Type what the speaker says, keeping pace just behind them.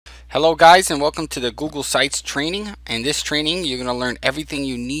Hello guys, and welcome to the Google Sites training. In this training you're going to learn everything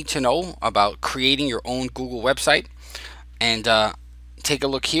you need to know about creating your own Google website. And take a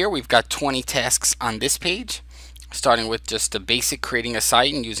look here. We've got 20 tasks on this page, starting with just the basic creating a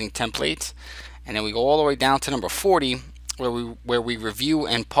site and using templates, and then we go all the way down to number 40 where we review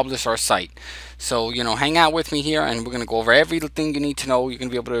and publish our site. So hang out with me here and we're going to go over everything you need to know. You're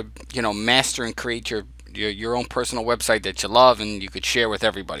going to be able to master and create your own personal website that you love and you could share with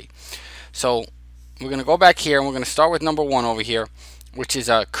everybody. So we're going to go back here and we're going to start with number 1 over here, which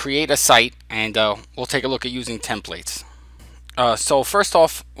is create a site, and we'll take a look at using templates. So first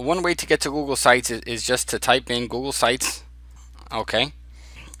off, one way to get to Google Sites is just to type in Google Sites. Okay,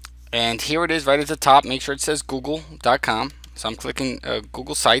 and here it is right at the top. Make sure it says google.com. So I'm clicking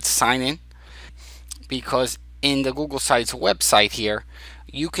Google Sites, sign in, because in the Google Sites website here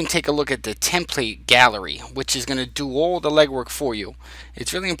you can take a look at the template gallery, which is going to do all the legwork for you.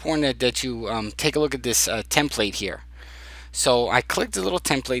 It's really important that you take a look at this template here. So I clicked the little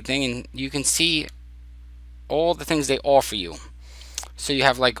template thing and you can see all the things they offer you. So you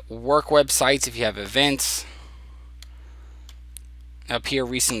have like work websites, if you have events, up here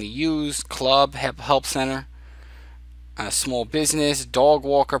recently used, club, help center, small business, dog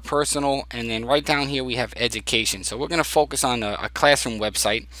walker, personal, and then right down here we have education. So we're going to focus on a classroom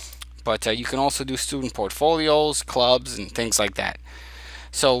website, but you can also do student portfolios, clubs, and things like that.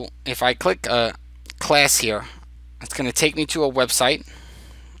 So if I click class here, it's going to take me to a website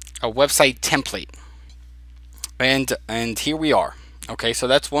template, and here we are. Okay, so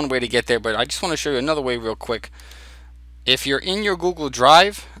that's one way to get there, but I just want to show you another way real quick. If you're in your Google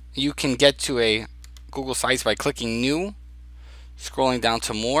Drive, you can get to a Google Sites by clicking New, scrolling down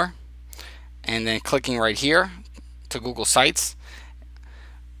to More, and then clicking right here to Google Sites.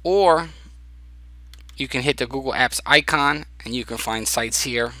 Or you can hit the Google Apps icon and you can find sites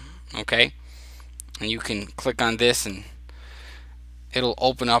here. Okay, and you can click on this and it'll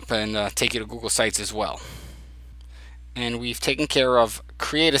open up and take you to Google Sites as well. And we've taken care of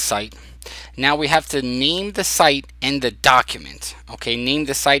create a site. Now we have to name the site and the document. Okay, name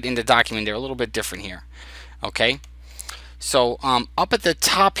the site and the document. They're a little bit different here. Okay, so up at the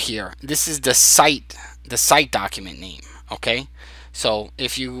top here, this is the site document name. Okay, so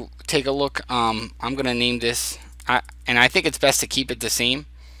if you take a look, I'm gonna name this, and I think it's best to keep it the same.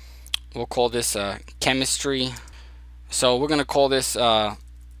 We'll call this chemistry. So we're gonna call this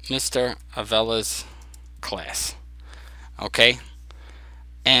Mr. Avella's class. Okay,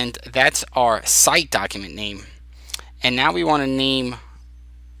 and that's our site document name. And now we want to name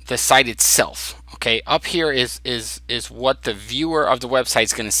the site itself. Okay, up here is what the viewer of the website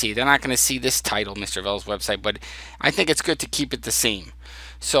is going to see. They're not going to see this title, Mr. Avella's website, but I think it's good to keep it the same.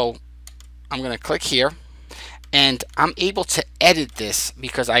 So I'm going to click here, and I'm able to edit this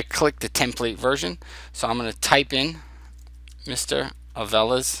because I clicked the template version. So I'm going to type in Mr.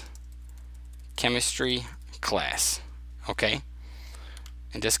 Avella's chemistry class. Okay,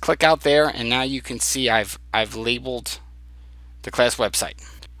 and just click out there, and now you can see I've labeled the class website.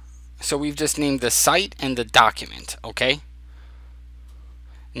 So we've just named the site and the document. Okay,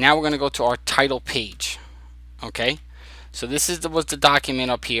 now we're going to go to our title page. Okay, so this was the document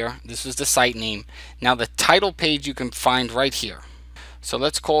up here. This was the site name. Now the title page you can find right here. So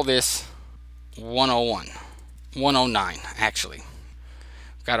let's call this 101, 109 actually.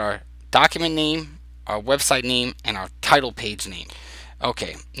 We've got our document name, our website name, and our title page name.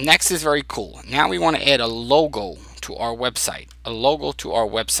 Okay, next is very cool. Now we want to add a logo to our website.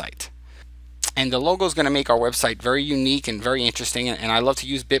 And the logo is going to make our website very unique and very interesting, and I love to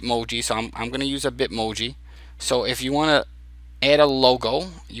use Bitmoji, so I'm going to use a Bitmoji. So if you want to add a logo,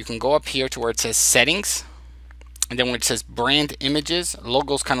 you can go up here to where it says settings, and then where it says brand images.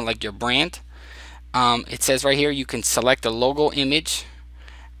 Logo is kind of like your brand. It says right here you can select a logo image,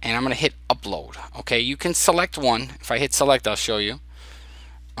 and I'm going to hit upload. Okay, you can select one. If I hit select, I'll show you.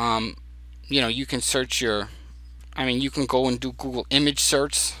 You can search you can go and do Google image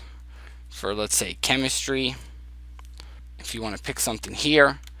search for, let's say, chemistry, if you want to pick something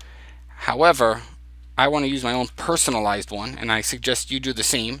here. However, I want to use my own personalized one, and I suggest you do the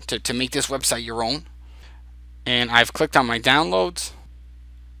same to make this website your own. And I've clicked on my downloads.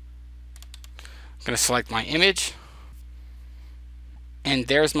 I'm going to select my image, and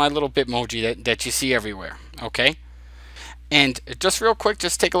there's my little Bitmoji that you see everywhere. Okay, and just real quick,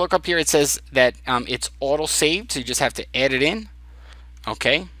 just take a look up here. It says that it's auto saved, so you just have to add it in.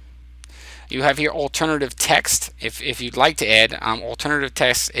 Okay, you have here alternative text. If you'd like to add alternative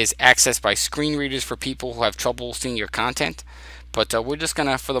text, is accessed by screen readers for people who have trouble seeing your content. But we're just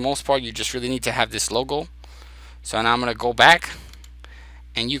gonna, for the most part, you just really need to have this logo. So now I'm gonna go back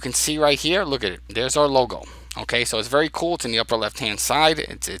And you can see right here, look at it, there's our logo. Okay, so it's very cool. It's in the upper left hand side.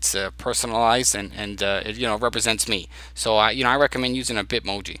 It's personalized, and it, you know, represents me. So I recommend using a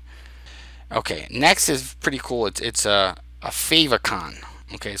Bitmoji. Okay, next is pretty cool. It's a favicon.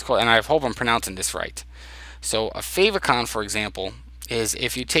 Okay, it's called, and I hope I'm pronouncing this right. So a favicon, for example, is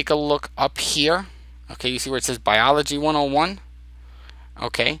if you take a look up here. Okay, you see where it says Biology 101.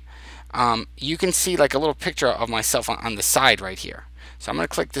 Okay, you can see like a little picture of myself on the side right here. So I'm going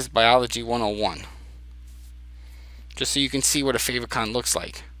to click this Biology 101 just so you can see what a favicon looks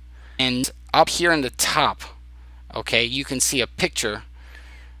like. And up here in the top, okay, you can see a picture,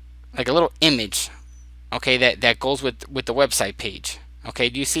 like a little image, okay, that goes with the website page. Okay,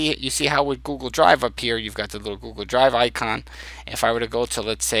 do you see how with Google Drive up here you've got the little Google Drive icon? If I were to go to,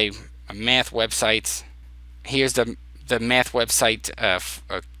 let's say, math websites, here's the math website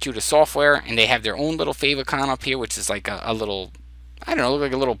Cuda software, and they have their own little favicon up here, which is like a little, I don't know, look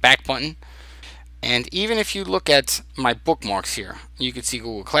like a little back button. And even if you look at my bookmarks here, you can see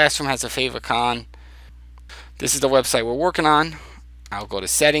Google Classroom has a favicon. This is the website we're working on. I'll go to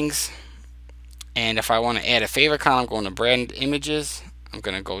settings, and if I want to add a favicon, I'm going to brand images. I'm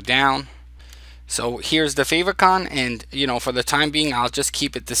going to go down. So here's the favicon, and you know, for the time being, I'll just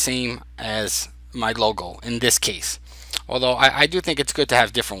keep it the same as my logo in this case. Although I do think it's good to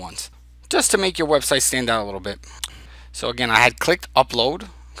have different ones, just to make your website stand out a little bit. So again, I had clicked upload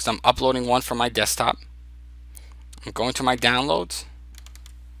because I'm uploading one from my desktop. I'm going to my downloads,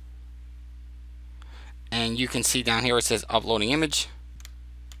 and you can see down here it says uploading image,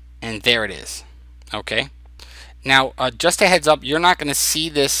 and there it is. Okay, now just a heads up, you're not going to see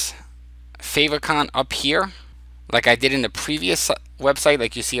this favicon up here like I did in the previous website,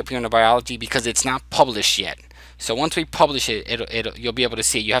 like you see up here in the biology, because it's not published yet. So once we publish it, you'll be able to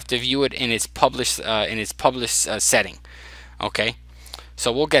see it. You have to view it in its published setting. Okay,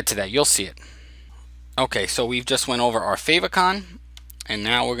 so we'll get to that. You'll see it. Okay, so we've just went over our favicon, and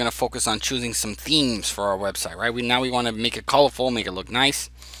now we're going to focus on choosing some themes for our website. Right? Now we want to make it colorful, make it look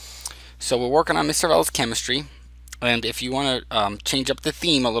nice. So we're working on Mr. Vella's chemistry, and if you want to change up the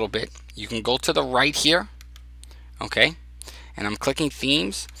theme a little bit, you can go to the right here. Okay, and I'm clicking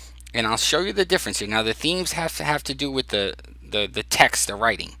themes, and I'll show you the difference here. Now the themes have to do with the text, the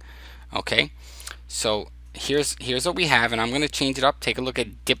writing. Okay, so here's what we have, and I'm going to change it up. Take a look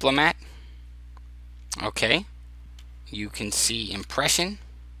at diplomat. Okay, you can see impression,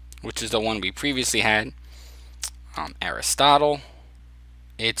 which is the one we previously had. Aristotle.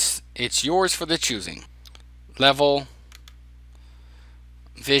 It's yours for the choosing. Level,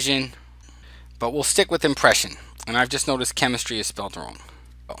 vision, but we'll stick with impression. And I've just noticed chemistry is spelled wrong.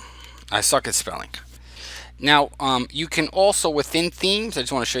 Oh, I suck at spelling. Now, you can also, within themes, I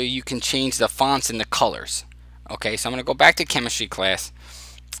just want to show you, you can change the fonts and the colors. Okay, so I'm going to go back to chemistry class.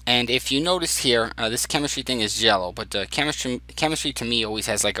 And if you notice here, this chemistry thing is yellow, but chemistry to me always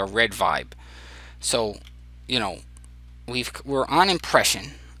has like a red vibe. So, you know, we're on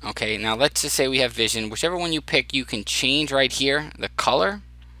impression. Okay, now let's just say we have vision. Whichever one you pick, you can change right here the color.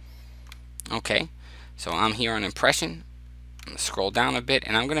 Okay, so I'm here on impression. I'm going to scroll down a bit,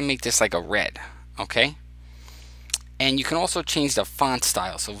 and I'm going to make this like a red. Okay, and you can also change the font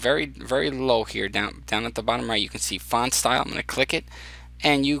style. So very low here, down at the bottom right, you can see font style. I'm going to click it,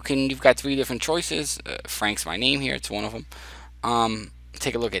 and you've got 3 different choices. Frank's my name here; it's one of them.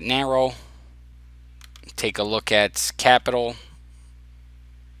 Take a look at narrow. Take a look at capital,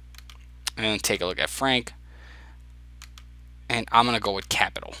 and take a look at Frank, and I'm gonna go with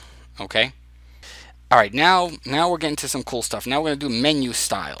capital. Okay, all right, now we're getting to some cool stuff. Now we're gonna do menu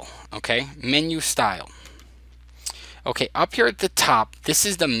style. Okay, menu style. Okay, up here at the top, this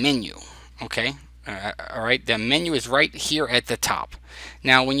is the menu. Okay, all right, the menu is right here at the top.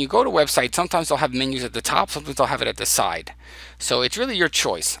 Now when you go to websites, sometimes they'll have menus at the top, sometimes they'll have it at the side. So it's really your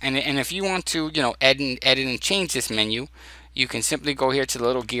choice. And if you want to, you know, edit and change this menu, you can simply go here to the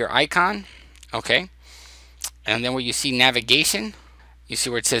little gear icon. Okay, and then where you see navigation, you see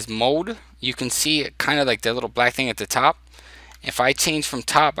where it says mode. You can see it kind of like the little black thing at the top. If I change from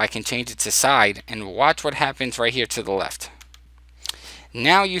top, I can change it to side, and watch what happens right here to the left.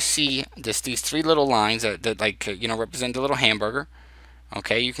 Now you see these 3 little lines that like, you know, represent a little hamburger.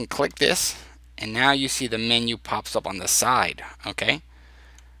 Okay, you can click this, and now you see the menu pops up on the side. Okay,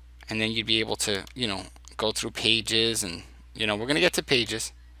 and then you'd be able to, you know, go through pages, and you know, we're gonna get to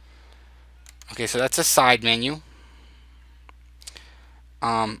pages. Okay, so that's a side menu.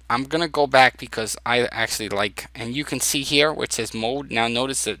 I'm gonna go back because I actually like, and you can see here where it says mode. Now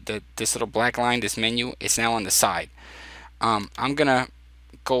notice that this little black line, this menu, is now on the side. I'm gonna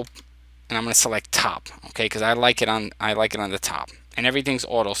go, and I'm gonna select top. Okay, because I like it on the top. and everything's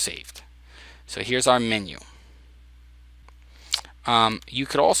auto saved. So here's our menu. You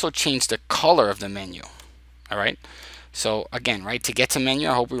could also change the color of the menu. All right. So again, right, to get to menu,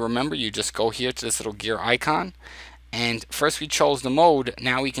 I hope we remember, you just go here to this little gear icon, and first we chose the mode.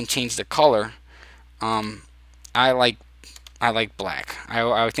 Now we can change the color. I like black.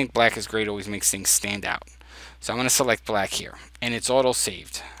 I think black is great. Always makes things stand out. So I'm going to select black here, and it's auto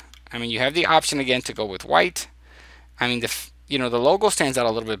saved. I mean, you have the option again to go with white. I mean, the logo stands out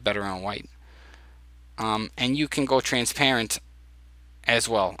a little bit better on white. And you can go transparent as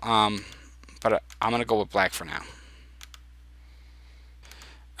well. But I'm going to go with black for now.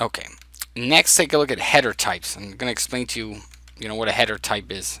 Okay. Next, take a look at header types. I'm going to explain to you, what a header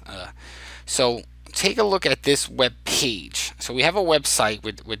type is. So take a look at this web page. So we have a website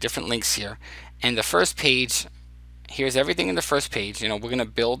with different links here, and the first page, here's everything in the first page. We're going to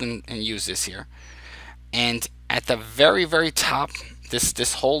build and use this here. And at the very, very top,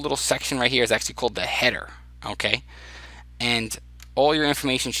 this whole little section right here is actually called the header. Okay, and all your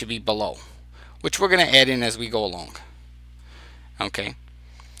information should be below, which we're going to add in as we go along. Okay,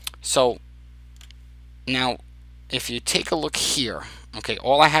 so now if you take a look here, okay,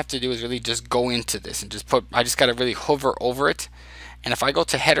 all I have to do is really just go into this and I just got to really hover over it. And if I go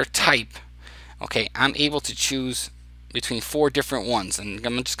to header type, okay, I'm able to choose between 4 different ones, and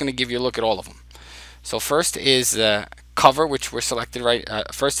I'm just going to give you a look at all of them. So first is the cover, which we're selected right.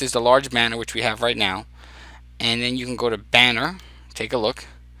 First is the large banner, which we have right now, and then you can go to banner. Take a look.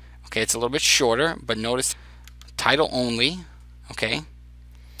 Okay, it's a little bit shorter, but notice title only. Okay,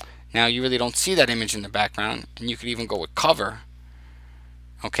 now you really don't see that image in the background, and you could even go with cover.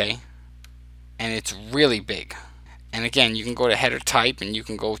 Okay, and it's really big. And again, you can go to header type, and you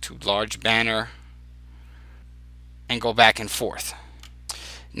can go to large banner and go back and forth.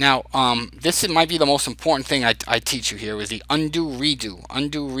 Now, this might be the most important thing I teach you here, is the undo redo.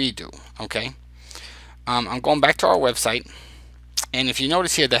 Okay, I'm going back to our website, and if you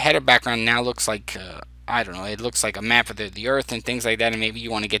notice here, the header background now looks like I don't know, it looks like a map of the earth and things like that, and maybe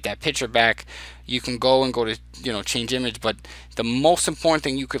you want to get that picture back. You can go to change image, but the most important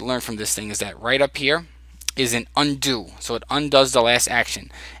thing you could learn from this thing is that right up here is an undo. So it undoes the last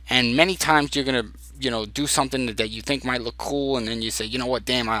action, and many times you're gonna do something that you think might look cool, and then you say, what,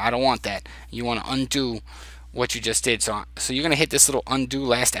 damn, I don't want that. You want to undo what you just did. So you're gonna hit this little undo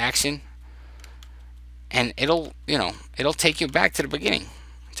last action, and it'll take you back to the beginning.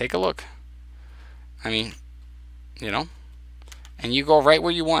 Take a look. I mean, and you go right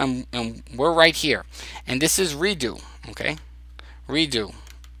where you want, and we're right here. And this is redo. Okay, redo,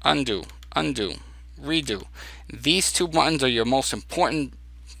 undo, redo. These 2 buttons are your most important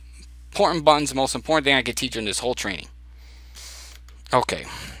buttons, the most important thing I could teach you in this whole training. Okay,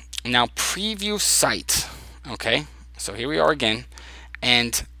 now preview site. Okay, so here we are again,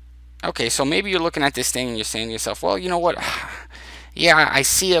 and okay, so maybe you're looking at this thing and you're saying to yourself, well, you know what, yeah, I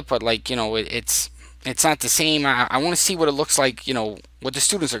see it, but it's not the same. I want to see what it looks like, what the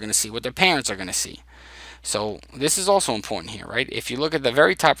students are going to see, what their parents are going to see. So this is also important here, right? If you look at the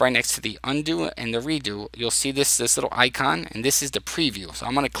very top right next to the undo and the redo, you'll see this little icon, and this is the preview. So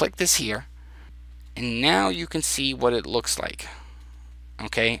I'm going to click this here, and now you can see what it looks like.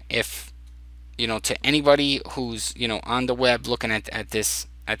 Okay, if to anybody who's on the web looking at this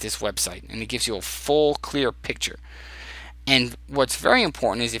website, and it gives you a full clear picture. And what's very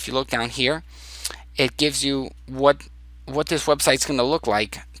important is if you look down here, it gives you what this website's going to look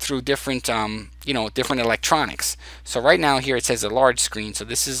like through different different electronics. So right now here it says a large screen, so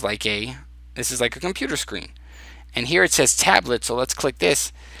this is like a computer screen, and here it says tablet. So let's click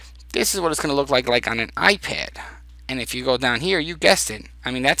this. This is what it's going to look like on an iPad. And if you go down here, you guessed it,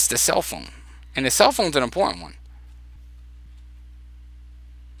 I mean, that's the cell phone, and the cell phone's an important one.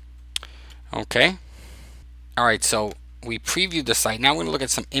 Okay, all right, so we previewed the site. Now we're going to look at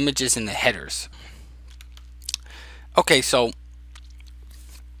some images in the headers. Okay, so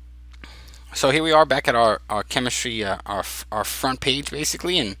here we are back at our chemistry, our front page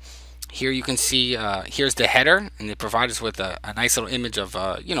basically, and here you can see here's the header, and they provide us with a nice little image of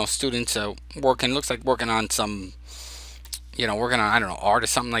students working. Looks like working on some, working on, I don't know, art or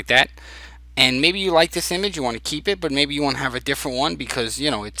something like that. And maybe you like this image, you want to keep it, but maybe you want to have a different one because you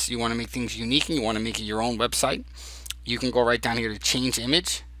want to make things unique and you want to make it your own website. You can go right down here to change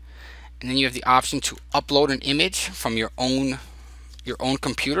image, and then you have the option to upload an image from your own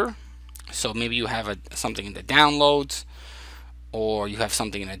computer. So maybe you have something in the downloads, or you have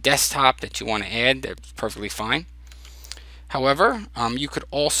something in a desktop that you want to add. That's perfectly fine. However, you could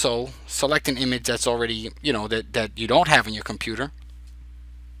also select an image that's already that you don't have in your computer,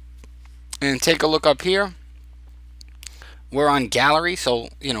 and take a look up here we're on gallery, so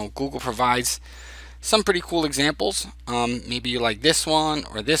Google provides some pretty cool examples. Maybe you like this one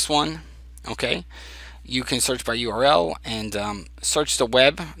or this one. Okay, you can search by URL and search the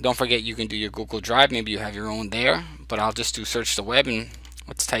web. Don't forget you can do your Google Drive. Maybe you have your own there, but I'll just do search the web, and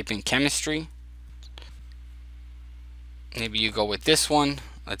let's type in chemistry. Maybe you go with this one.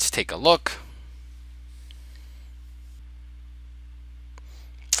 Let's take a look.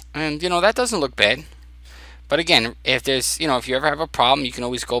 And that doesn't look bad. But again, if there's if you ever have a problem, you can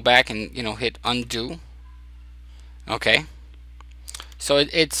always go back and hit undo. Okay, so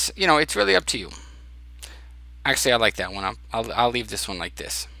it's it's really up to you. Actually, I like that one. I'll leave this one like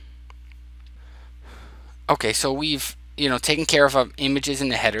this. Okay, so we've taken care of images in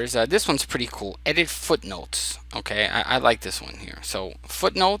the headers. This one's pretty cool. Edit footnotes. Okay, I like this one here. So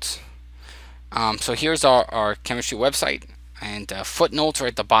footnotes. So here's our chemistry website, and footnotes are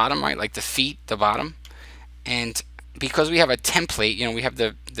at the bottom, right? Like the feet, the bottom. And because we have a template, we have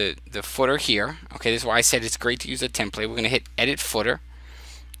the footer here. Okay, this is why I said it's great to use a template. We're going to hit edit footer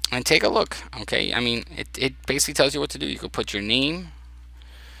and take a look. Okay, I mean it basically tells you what to do. You could put your name,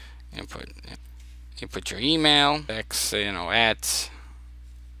 and you put your email, at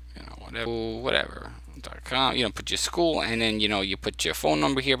whatever.com. Put your school, and then you put your phone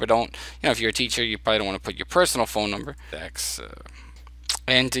number here. But don't, if you're a teacher, you probably don't want to put your personal phone number.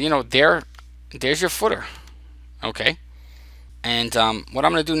 And there's your footer. Okay, and what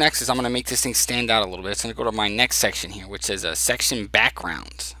I'm going to do next is I'm going to make this thing stand out a little bit. It's going to go to my next section here, which says section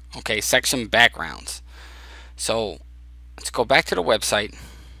backgrounds. Okay, section backgrounds. So let's go back to the website,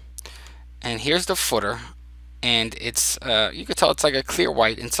 and here's the footer, and it's you can tell it's like a clear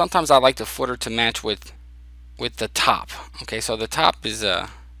white, and sometimes I like the footer to match with the top. Okay, so the top is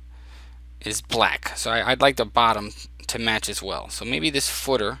black, so I'd like the bottom to match as well. So maybe this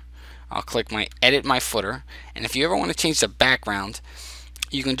footer, I'll click edit my footer, and if you ever want to change the background,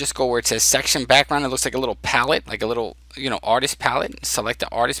 you can just go where it says section background. It looks like a little palette, like a little artist palette. Select the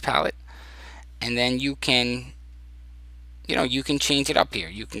artist palette, and then you can you can change it up here.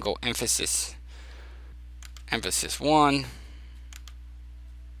 You can go emphasis 1.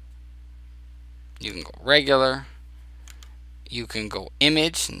 You can go regular. You can go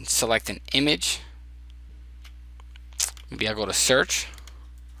image and select an image. Maybe I'll go to search.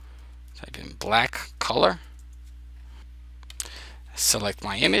 Type in black color. Select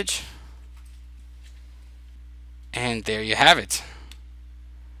my image. And there you have it.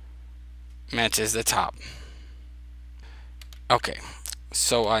 Matches the top. Okay.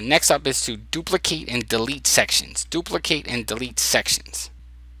 So next up is to duplicate and delete sections. Duplicate and delete sections.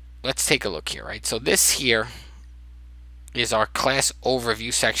 Let's take a look here, right? So this here is our class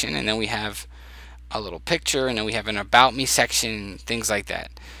overview section, and then we have a little picture, and then we have an about me section, things like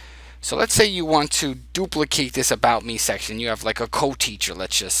that. So let's say you want to duplicate this about me section. You have like a co-teacher,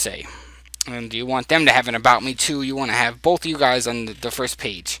 let's just say, and you want them to have an about me too. You want to have both of you guys on the first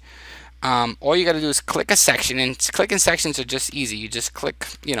page. All you got to do is click a section, and clicking sections are just easy. You just click,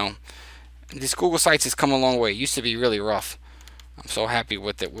 this Google Sites has come a long way. It used to be really rough. I'm so happy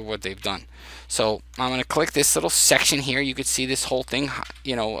with what they've done. So I'm going to click this little section here. You could see this whole thing,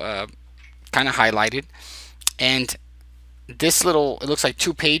 kind of highlighted. And this little, it looks like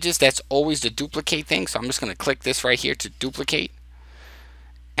 2 pages. That's always the duplicate thing. So I'm just going to click this right here to duplicate.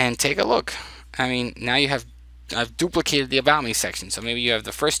 And take a look. I mean, now I've duplicated the about me section. So maybe you have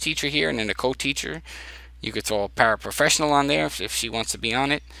the first teacher here and then the co-teacher. You could throw a paraprofessional on there if she wants to be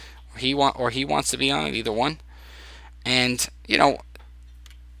on it, or he wants to be on it, either one. And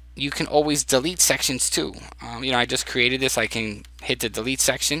you can always delete sections too. I just created this. I can hit the delete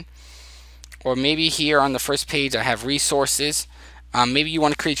section, or maybe here on the first page I have resources. Maybe you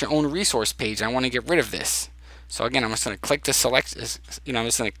want to create your own resource page. I want to get rid of this. So again, I'm just going to click the select. I'm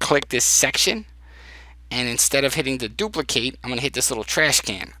just going to click this section, and instead of hitting the duplicate, I'm going to hit this little trash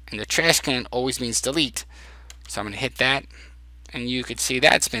can, and the trash can always means delete. So I'm going to hit that, and you could see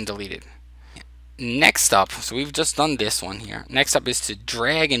that's been deleted. Next up, so we've just done this one here. Next up is to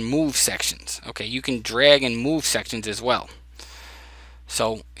drag and move sections. Okay, you can drag and move sections as well.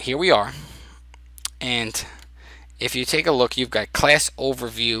 So here we are, and if you take a look, you've got class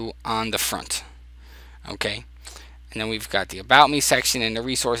overview on the front. Okay, and then we've got the about me section and the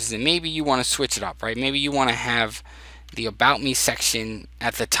resources, and maybe you want to switch it up, right? Maybe you want to have the about me section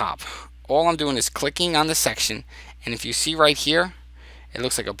at the top. All I'm doing is clicking on the section, and if you see right here, it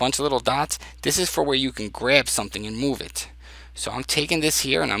looks like a bunch of little dots. This is for where you can grab something and move it. So I'm taking this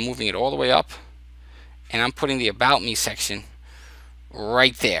here and I'm moving it all the way up, and I'm putting the about me section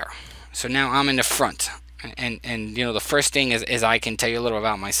right there. So now I'm in the front. and you know, the first thing is I can tell you a little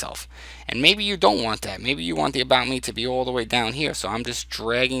about myself. And maybe you don't want that. Maybe you want the about me to be all the way down here. So I'm just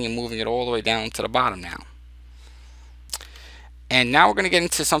dragging and moving it all the way down to the bottom now. And now we're going to get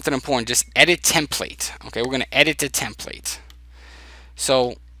into something important. Just edit template. Okay, we're going to edit the template.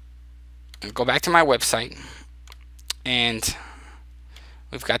 So go back to my website, and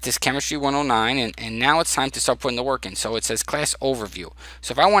we've got this Chemistry 109, and now it's time to start putting the work in. So it says class overview.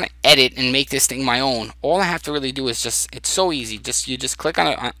 So if I want to edit and make this thing my own, all I have to really do is just, it's so easy. You just click on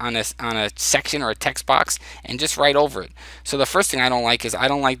a section or a text box and just write over it. So the first thing I don't like is I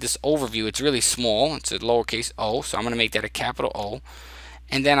don't like this overview. It's really small. It's a lowercase o, so I'm going to make that a capital O.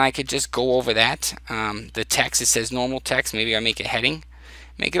 And then I could just go over that. The text, it says normal text. Maybe I make a heading.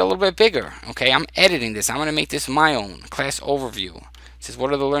 Make it a little bit bigger. Okay, I'm editing this. I'm going to make this my own. Class overview. It says,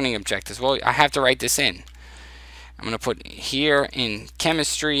 what are the learning objectives? Well, I have to write this in. I'm going to put here in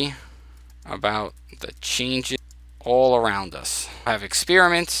chemistry about the changes all around us. I have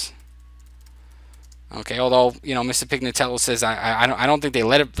experiments. Okay, although, you know, Mr. Pignatello says I don't think they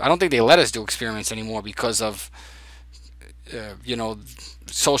let us do experiments anymore because of you know,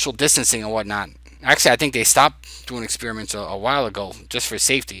 social distancing and whatnot. Actually, I think they stopped doing experiments a while ago just for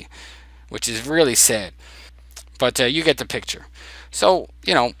safety, which is really sad. But you get the picture. So,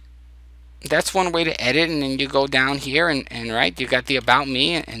 you know, that's one way to edit. And then you go down here and right, you got the about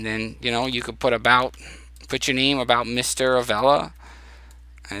me, and then, you know, you could put your name, about Mr. Avella,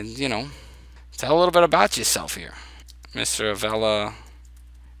 and, you know, tell a little bit about yourself here. Mr. Avella,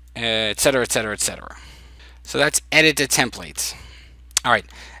 etc., etc., etc. So that's edit the templates. All right,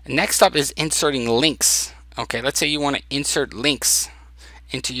 next up is inserting links. Okay, let's say you want to insert links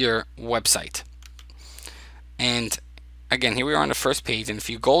into your website. And again, here we are on the first page, and if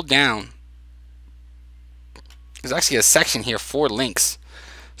you go down, there's actually a section here for links.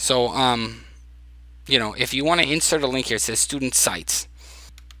 So, you know, if you want to insert a link here, it says student sites.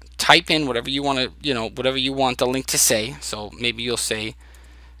 Type in whatever you want to, you know, whatever you want the link to say. So maybe you'll say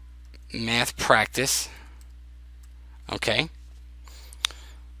math practice. Okay.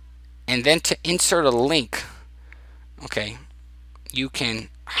 And then to insert a link, okay, you can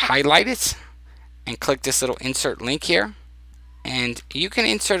highlight it and click this little insert link here. And you can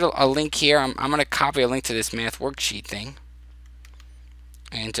insert a link here. I'm going to copy a link to this math worksheet thing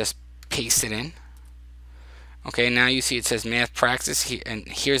and just paste it in. Okay, now you see it says math practice here, and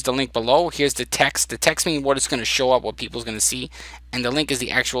here's the link below. Here's the text. The text means what it's going to show up, what people's going to see. And the link is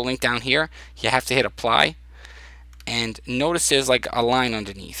the actual link down here. You have to hit apply. And notice there's like a line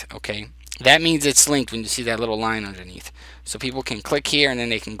underneath. Okay, that means it's linked when you see that little line underneath. So people can click here and then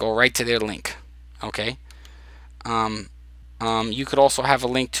they can go right to their link. Okay. You could also have a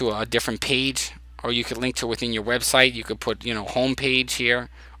link to a different page, or you could link to within your website. You could put, you know, home page here,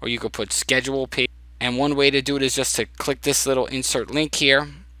 or you could put schedule page. And one way to do it is just to click this little insert link here,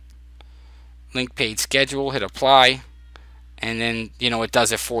 link page schedule, hit apply, and then, you know, it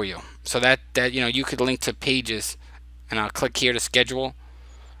does it for you. So that you know, you could link to pages, and I'll click here to schedule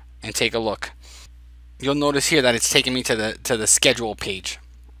and take a look. You'll notice here that it's taking me to the schedule page.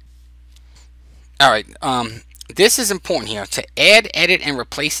 All right, this is important here, to add, edit, and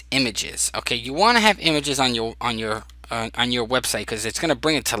replace images. Okay, you want to have images on your website because it's going to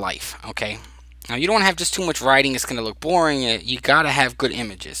bring it to life. Okay, now you don't want to have just too much writing; it's going to look boring. You got to have good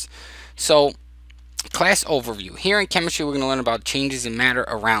images. So, class overview. Here in chemistry, we're going to learn about changes in matter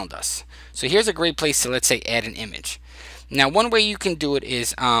around us. So here's a great place to, let's say, add an image. Now, one way you can do it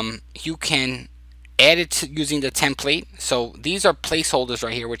is you can add it using the template. So these are placeholders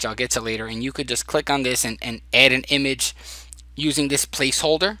right here, which I'll get to later, and you could just click on this and add an image using this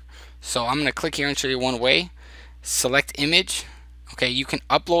placeholder. So I'm going to click here and show you one way. Select image. Okay, you can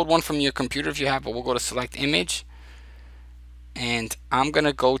upload one from your computer if you have, but we'll go to select image, and I'm going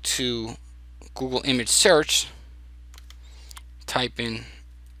to go to Google image search, type in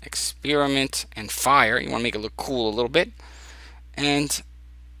experiment and fire. You want to make it look cool a little bit, and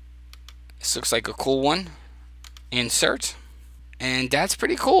this looks like a cool one. Insert, and that's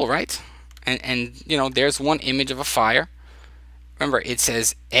pretty cool, right? And you know, there's one image of a fire. Remember, it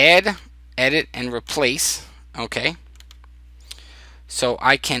says add, edit, and replace. Okay, so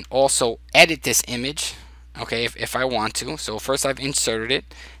I can also edit this image, okay, if I want to. So first I've inserted it.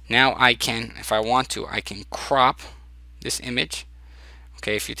 Now I can, if I want to, I can crop this image.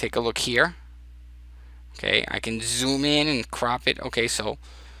 Okay, if you take a look here, okay, I can zoom in and crop it. Okay, so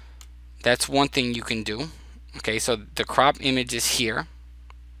that's one thing you can do. Okay, so the crop image is here.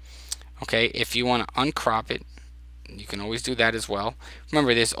 Okay, if you want to uncrop it, you can always do that as well.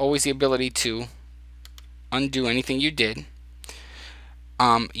 Remember, there's always the ability to undo anything you did.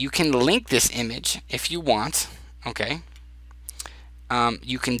 You can link this image if you want. Okay.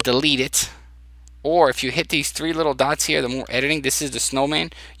 You can delete it, or if you hit these three little dots here, the more editing, this is the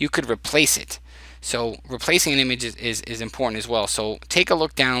snowman, you could replace it. So replacing an image is important as well. So take a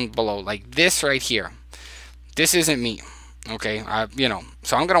look down below, like this right here. This isn't me. Okay,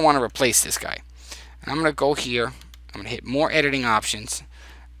 so I'm gonna want to replace this guy. And I'm gonna go here. I'm gonna hit more editing options,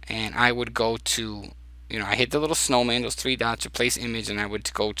 and I would go to, I hit the little snowman, those three dots, replace image, and I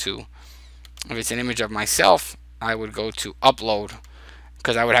would go to, if it's an image of myself, I would go to upload,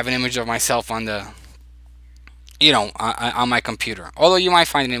 because I would have an image of myself on the, on my computer. Although you might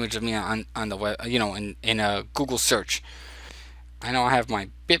find an image of me on the web, in a Google search. I know I have my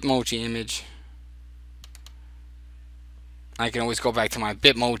Bitmoji image. I can always go back to my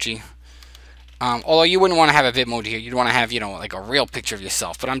Bitmoji. Although you wouldn't want to have a Bitmoji here, you'd want to have, like a real picture of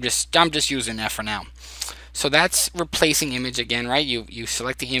yourself. But I'm just using that for now. So that's replacing image again, right? You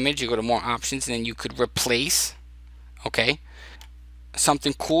select the image, you go to more options, and then you could replace. Okay.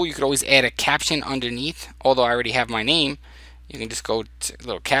 Something cool, you could always add a caption underneath. Although I already have my name, you can just go to a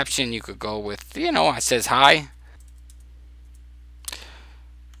little caption. You could go with, it says hi.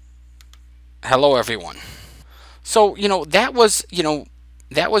 Hello everyone. So, that was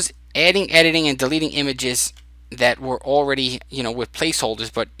adding, editing, and deleting images that were already, with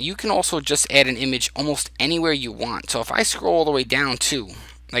placeholders, but you can also just add an image almost anywhere you want. So if I scroll all the way down too,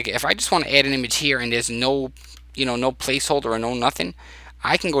 like if I just want to add an image here and there's no, no placeholder or no nothing,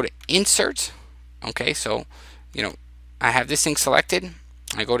 I can go to insert. Okay, so, I have this thing selected.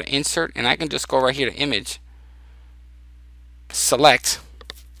 I go to insert, and I can just go right here to image, select,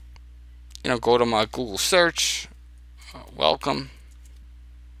 go to my Google search, welcome.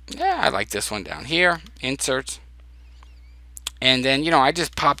 Yeah, I like this one down here, insert, and then I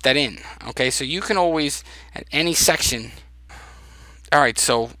just pop that in. Okay, so you can always at any section. Alright,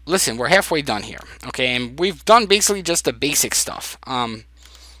 so listen, we're halfway done here. Okay, and we've done basically just the basic stuff.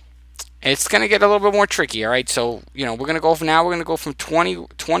 It's gonna get a little bit more tricky. Alright, so we're gonna go from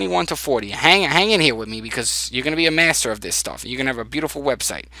 21 to 40. Hang in here with me, because you're gonna be a master of this stuff. You're gonna have a beautiful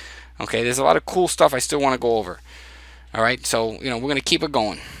website. Okay, there's a lot of cool stuff I still want to go over. Alright, so we're gonna keep it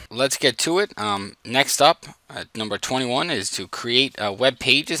going. Let's get to it. Next up, number 21 is to create web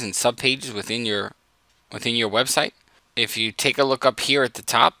pages and sub pages within your website. If you take a look up here at the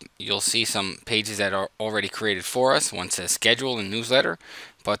top, you'll see some pages that are already created for us. One says schedule and newsletter,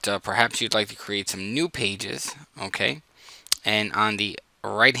 but perhaps you'd like to create some new pages. Okay, and on the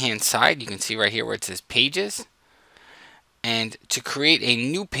right hand side, you can see right here where it says pages. And to create a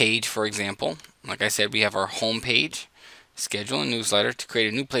new page, for example, like I said, we have our home page, schedule and newsletter. To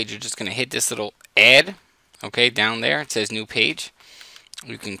create a new page, you're just going to hit this little add, okay, down there. It says new page.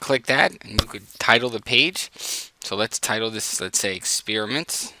 You can click that, and you could title the page. So let's title this, let's say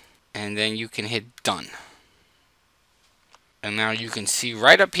experiments, and then you can hit done. And now you can see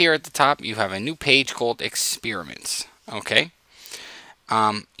right up here at the top, you have a new page called experiments. Okay.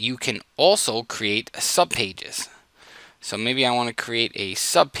 You can also create sub pages. So maybe I want to create a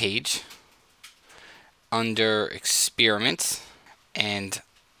sub page under experiments, and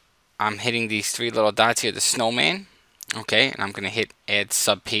I'm hitting these three little dots here, the snowman. Okay, and I'm going to hit add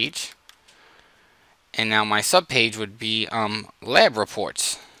sub page. And now my sub page would be lab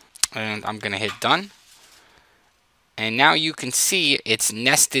reports. And I'm going to hit done. And now you can see it's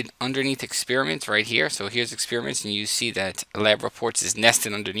nested underneath experiments right here. So here's experiments, and you see that lab reports is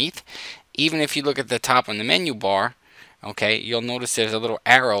nested underneath. Even if you look at the top on the menu bar, okay, you'll notice there's a little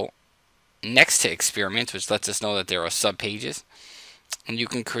arrow next to experiments, which lets us know that there are sub pages. And you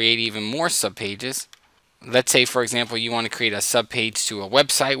can create even more sub pages. Let's say, for example, you want to create a sub page to a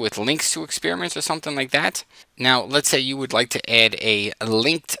website with links to experiments or something like that. Now, let's say you would like to add a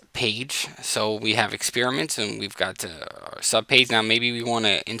linked page. So we have experiments and we've got our sub page. Now, maybe we want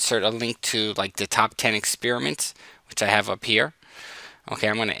to insert a link to like the top 10 experiments, which I have up here. Okay,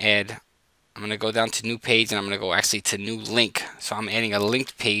 I'm going to go down to new page, and I'm going to go actually to new link. So I'm adding a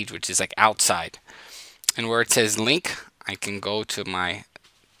linked page, which is like outside. And where it says link, I can go to my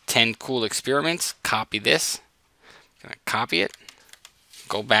 10 cool experiments, copy this, I'm going to copy it,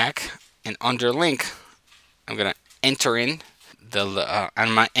 go back, and under link, I'm going to enter in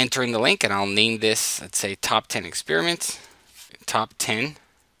I'm entering the link, and I'll name this, let's say top 10 experiments, top 10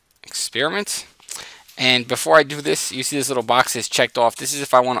 experiments. And before I do this, you see this little box is checked off. This is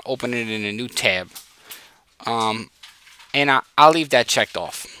if I want to open it in a new tab. And I'll leave that checked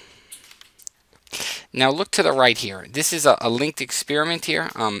off. Now look to the right here. This is a linked experiment here.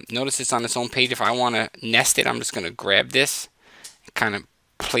 Notice it's on its own page. If I want to nest it, I'm just going to grab this, kind of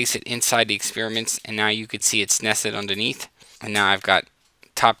place it inside the experiments, and now you can see it's nested underneath. And now I've got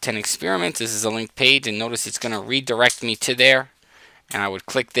top 10 experiments. This is a linked page, and notice it's going to redirect me to there, and I would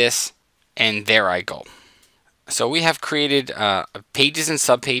click this, and there I go. So we have created pages and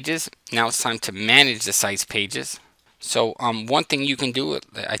subpages. Now it's time to manage the site's pages. So one thing you can do,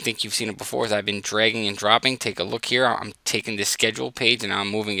 I think you've seen it before, is I've been dragging and dropping. Take a look here. I'm taking this schedule page and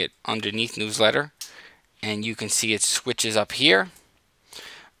I'm moving it underneath newsletter, and you can see it switches up here.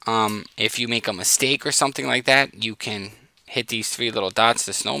 If you make a mistake or something like that, you can hit these three little dots,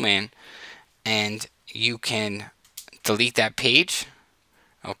 the snowman, and you can delete that page.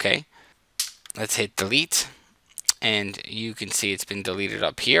 Okay, let's hit delete, and you can see it's been deleted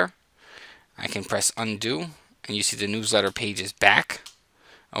up here. I can press undo, and you see the newsletter page is back.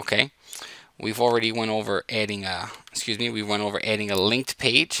 Okay, we've already went over adding a linked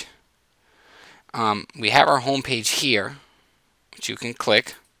page. We have our home page here, which you can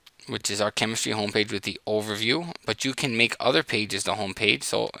click, which is our chemistry homepage with the overview, but you can make other pages the home page.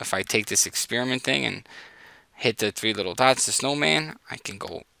 So if I take this experiment thing and hit the three little dots, the snowman, I can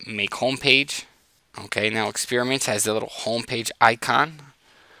go make home page. Okay, now experiments has the little home page icon.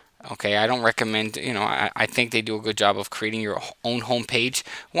 Okay, I don't recommend, I think they do a good job of creating your own home page.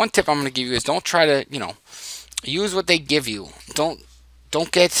 One tip I'm going to give you is don't try to, use what they give you.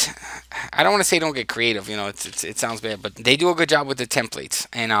 Don't get, I don't want to say don't get creative, it sounds bad, but they do a good job with the templates.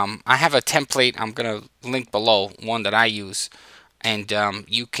 And I have a template I'm going to link below, one that I use, and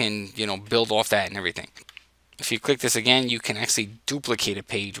you can, build off that and everything. If you click this again, you can actually duplicate a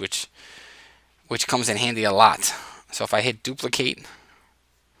page, which comes in handy a lot. So if I hit duplicate,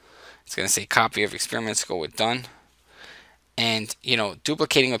 it's going to say copy of experiments, go with done. And,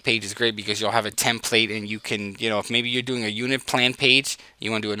 duplicating a page is great because you'll have a template, and you can, if maybe you're doing a unit plan page, you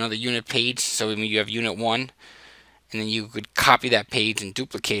want to do another unit page, so maybe you have unit 1, and then you could copy that page and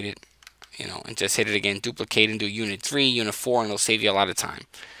duplicate it, and just hit it again, duplicate, and do unit 3, unit 4, and it'll save you a lot of time.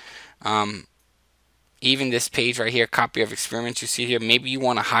 Even this page right here, copy of experiments, you see here, maybe you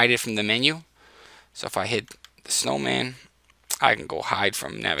want to hide it from the menu. So if I hit the snowman, I can go hide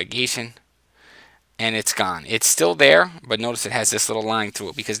from navigation, and it's gone. It's still there, but notice it has this little line through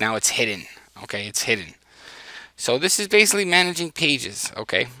it because now it's hidden. Okay, it's hidden. So this is basically managing pages.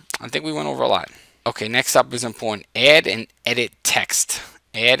 Okay, I think we went over a lot. Okay, next up is important. Add and edit text.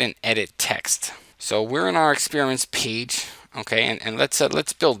 Add and edit text. So we're in our experiments page. Okay, and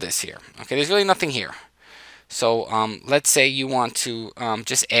let's build this here. Okay, there's really nothing here. So let's say you want to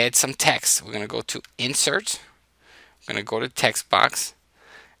just add some text. We're going to go to Insert. We're going to go to Text Box,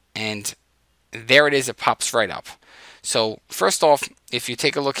 and there it is. It pops right up. So first off, if you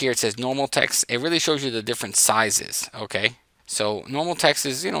take a look here, it says normal text. It really shows you the different sizes. Okay, so normal text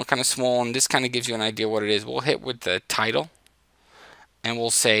is kind of small, and this kind of gives you an idea what it is. We'll hit with the title, and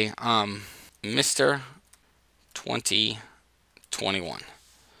we'll say Mr. 2021.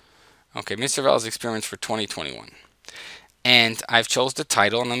 Okay, Mr. Vella's experiments for 2021. And I've chose the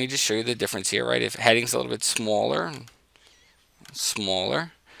title, and let me just show you the difference here, right? If heading's a little bit smaller,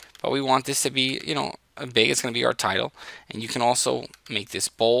 but we want this to be, big, it's going to be our title. And you can also make this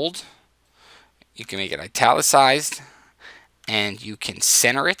bold. You can make it italicized, and you can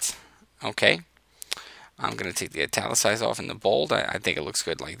center it. Okay, I'm going to take the italicized off in the bold. I think it looks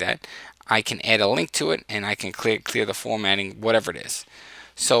good like that. I can add a link to it, and I can clear the formatting, whatever it is.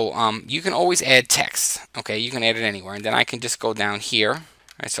 So you can always add text. Okay, you can add it anywhere, and then I can just go down here.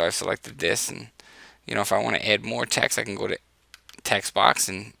 Right, so I've selected this, and if I want to add more text, I can go to text box,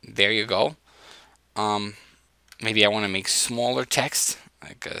 and there you go. Maybe I want to make smaller text,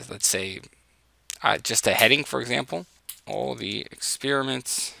 like let's say just a heading, for example. All the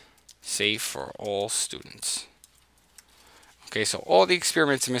experiments safe for all students. Okay, so all the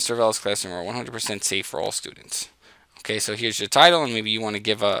experiments in Mr. Vella's classroom are 100% safe for all students. Okay, so here's your title, and maybe you want to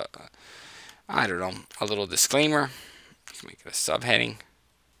give a little disclaimer. You can make it a subheading.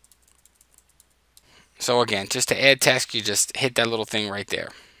 So again, just to add text, you just hit that little thing right there.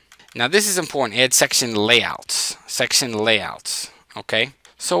 Now this is important. Add section layouts. Section layouts. Okay.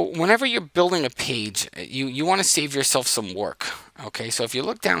 So whenever you're building a page, you want to save yourself some work. Okay. So if you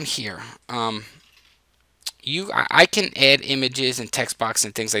look down here, I can add images and text box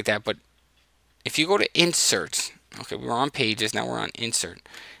and things like that. But if you go to Insert, okay, we were on Pages, now we're on Insert,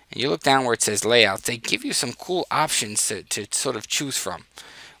 and you look down where it says Layouts, they give you some cool options to sort of choose from,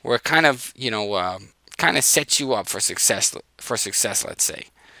 where it kind of sets you up for success. Let's say.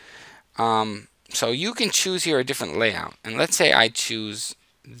 So you can choose here a different layout, and let's say I choose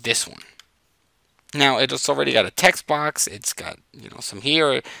this one. Now it's already got a text box. It's got some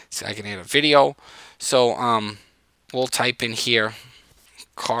here. So I can add a video. So we'll type in here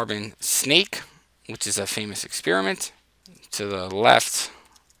carbon snake, which is a famous experiment. To the left,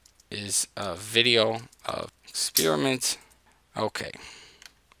 is a video of experiment. Okay,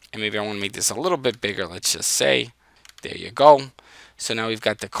 and maybe I want to make this a little bit bigger. Let's just say, there you go. So now we've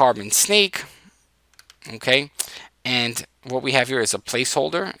got the carbon snake. Okay, and what we have here is a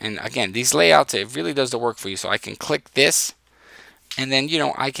placeholder. And again, these layouts, it really does the work for you. So I can click this, and then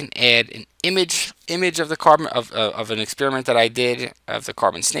I can add an image of the carbon of an experiment that I did, of the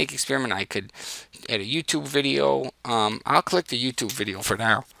carbon snake experiment. I could add a YouTube video. I'll click the YouTube video for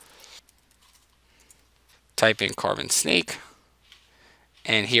now. Type in carbon snake,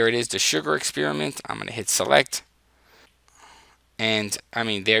 and here it is, the sugar experiment. I'm going to hit select, and I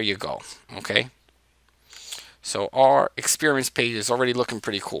mean, there you go. Okay, so our experiments page is already looking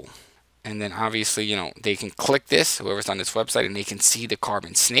pretty cool. And then obviously, they can click this, whoever's on this website, and they can see the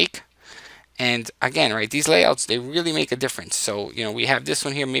carbon snake. And again, right, these layouts, they really make a difference. So, we have this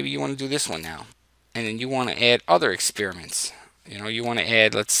one here. Maybe you want to do this one now. And then you want to add other experiments. You want to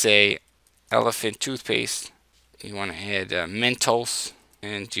add, let's say, elephant toothpaste. You want to add Mentos.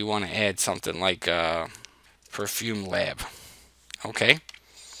 And you want to add something like perfume lab. Okay.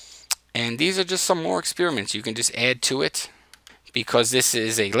 And these are just some more experiments you can just add to it. Because this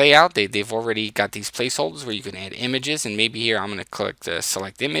is a layout, they've already got these placeholders where you can add images. And maybe here I'm going to click the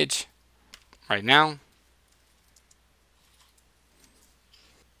select image right now.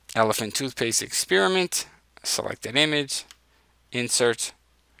 Elephant toothpaste experiment. Select an image, insert,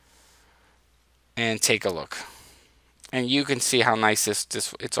 and take a look. And you can see how nice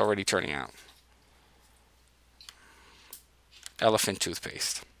it's already turning out. Elephant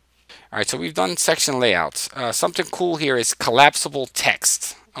toothpaste. All right, so we've done section layouts. Something cool here is collapsible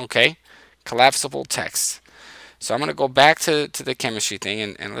text. Okay, collapsible text. So I'm going to go back to the chemistry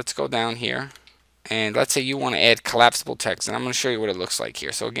thing, and let's go down here. And let's say you want to add collapsible text, and I'm going to show you what it looks like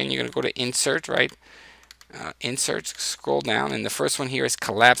here. So again, you're going to go to insert, right? Insert, scroll down, and the first one here is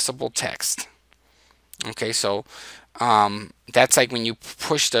collapsible text. Okay, so that's like when you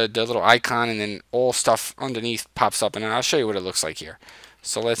push the little icon, and then all stuff underneath pops up, and I'll show you what it looks like here.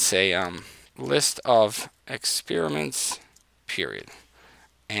 So let's say list of experiments, period.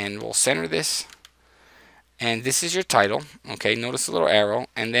 And we'll center this. And this is your title. Okay, notice the little arrow.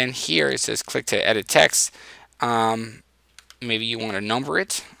 And then here it says click to edit text. Maybe you want to number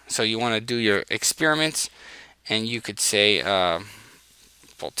it. So you want to do your experiments. And you could say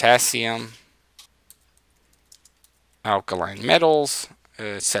potassium, alkaline metals,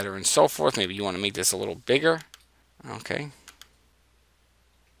 etc. and so forth. Maybe you want to make this a little bigger. Okay.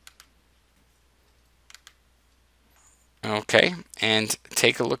 Okay, and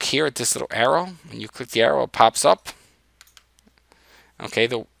take a look here at this little arrow. When you click the arrow, it pops up. Okay,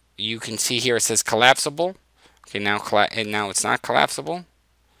 you can see here it says collapsible. Okay, now it's not collapsible.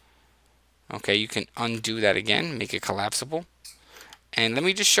 Okay, you can undo that again, make it collapsible. And let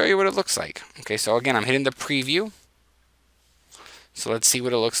me just show you what it looks like. Okay, so again, I'm hitting the preview. So let's see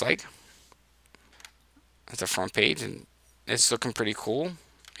what it looks like. That's the front page, and it's looking pretty cool.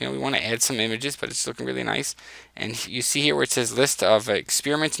 We want to add some images, but it's looking really nice. And you see here where it says list of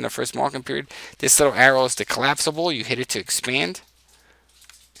experiments in the first marking period. This little arrow is the collapsible. You hit it to expand.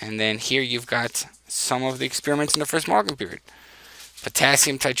 And then here you've got some of the experiments in the first marking period.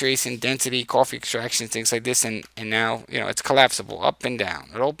 Potassium titration, density, coffee extraction, things like this. And now, it's collapsible, up and down.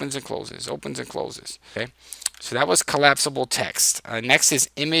 It opens and closes, opens and closes. Okay. So that was collapsible text. Next is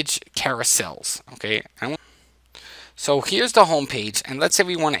image carousels. Okay. So here's the home page, and let's say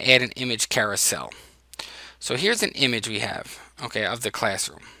we want to add an image carousel. So here's an image we have, okay, of the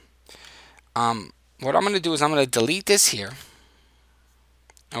classroom. What I'm going to do is I'm going to delete this here,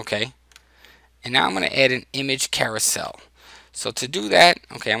 okay, and now I'm going to add an image carousel. So to do that,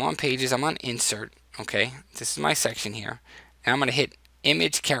 okay, I'm on pages, I'm on insert, okay, this is my section here, and I'm going to hit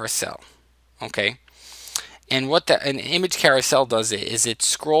image carousel, okay. And what an image carousel does is it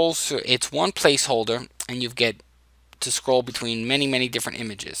scrolls through, it's one placeholder, and you get to scroll between many different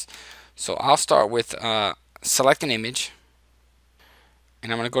images. So I'll start with select an image,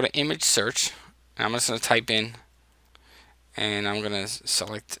 and I'm going to go to image search, and I'm just going to type in, and I'm going to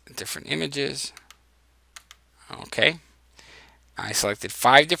select different images. Okay, I selected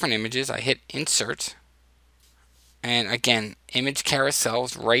 5 different images. I hit insert, and again, image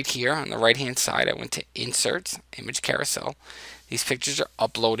carousels right here on the right hand side. I went to insert, image carousel. These pictures are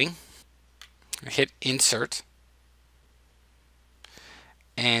uploading. I hit insert,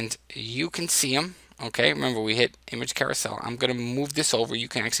 and you can see them. Okay, remember we hit image carousel. I'm going to move this over. You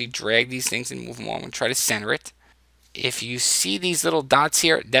can actually drag these things and move them on and try to center it. If you see these little dots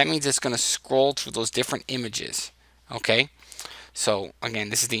here, that means it's going to scroll through those different images. Okay, so again,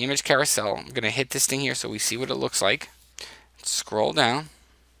 this is the image carousel. I'm going to hit this thing here so we see what it looks like. Scroll down.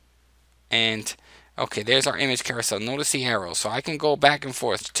 And okay, there's our image carousel. Notice the arrow, so I can go back and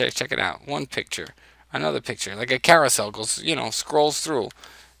forth. Check it out. One picture, another picture, like a carousel goes, scrolls through.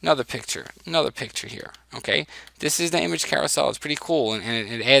 Another picture here. Okay, this is the image carousel. It's pretty cool, and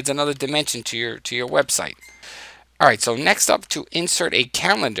it adds another dimension to your website. All right, so next up, to insert a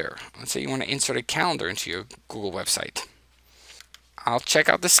calendar. Let's say you want to insert a calendar into your Google website. I'll check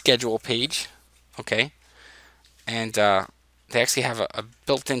out the schedule page. Okay, and they actually have a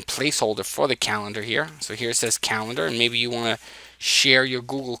built-in placeholder for the calendar here. So here it says calendar, and maybe you want to share your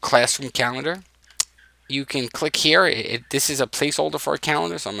Google Classroom calendar. You can click here. This is a placeholder for a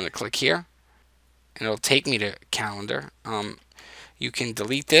calendar, so I'm going to click here, and it'll take me to calendar. You can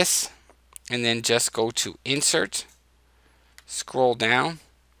delete this, and then just go to Insert, scroll down,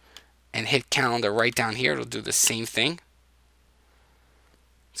 and hit calendar right down here. It'll do the same thing.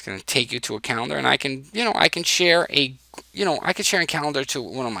 It's going to take you to a calendar, and I can share a calendar to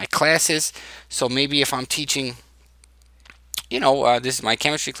one of my classes. So maybe if I'm teaching, this is my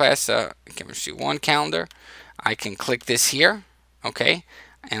chemistry class, chemistry 1 calendar. I can click this here, okay,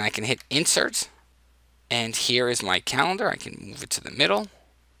 and I can hit insert, and here is my calendar. I can move it to the middle,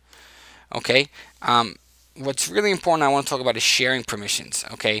 okay. What's really important I want to talk about is sharing permissions,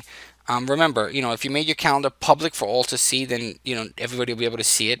 okay. Remember, if you made your calendar public for all to see, then, everybody will be able to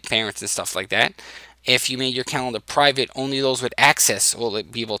see it, parents and stuff like that. If you made your calendar private, only those with access will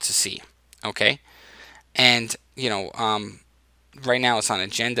be able to see, okay? And, right now it's on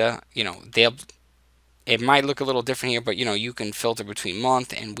agenda. It might look a little different here, but, you can filter between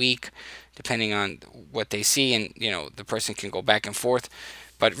month and week, depending on what they see, and, the person can go back and forth.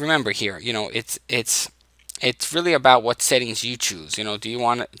 But remember here, it's really about what settings you choose. Do you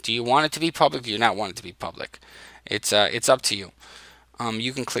want it to be public, or do you not want it to be public? It's up to you.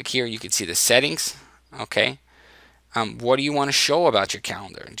 You can click here. You can see the settings. Okay. What do you want to show about your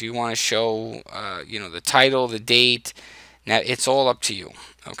calendar? Do you want to show the title, the date? Now it's all up to you.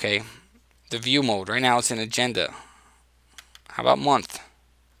 Okay. The view mode right now it's in agenda. How about month?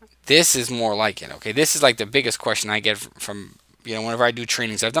 This is more like it. Okay. This is like the biggest question I get from whenever I do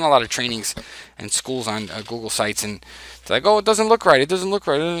trainings. I've done a lot of trainings and schools on Google sites, and they're like, oh, it doesn't look right. It doesn't look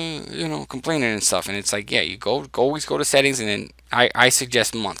right. Complaining and stuff. And it's like, yeah, you always go to settings, and then I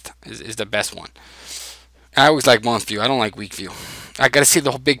suggest month is the best one. I always like month view. I don't like week view. I got to see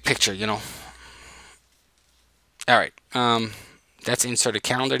the whole big picture, All right. That's insert a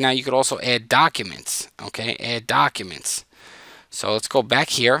calendar. Now you could also add documents. Okay, add documents. So let's go back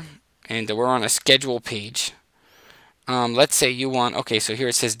here, and we're on a schedule page. Let's say you want, okay, so here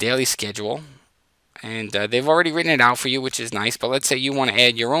it says daily schedule, and they've already written it out for you, which is nice. But let's say you want to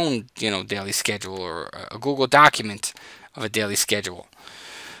add your own, daily schedule, or a Google document of a daily schedule.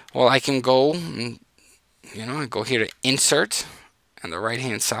 Well, I can go, I go here to insert on the right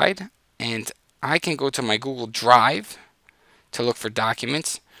hand side, and I can go to my Google Drive to look for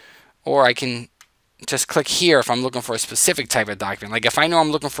documents, or I can just click here if I'm looking for a specific type of document. Like if I know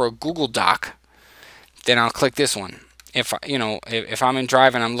I'm looking for a Google Doc, then I'll click this one. If if I'm in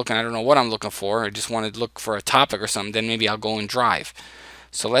Drive and I'm looking, I don't know what I'm looking for, I just want to look for a topic or something, then maybe I'll go in Drive.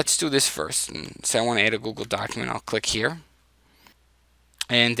 So let's do this first. And say I want to add a Google document. I'll click here,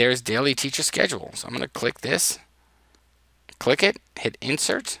 and there's daily teacher schedule. So I'm going to click this, click it, hit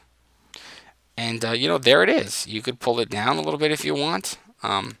insert, and there it is. You could pull it down a little bit if you want,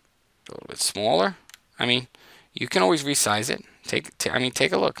 a little bit smaller. I mean, you can always resize it.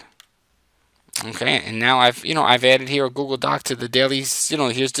 Take a look. Okay, and now I've added here a Google Doc to the daily,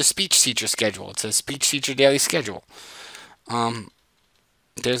 here's the speech teacher schedule. It says speech teacher daily schedule.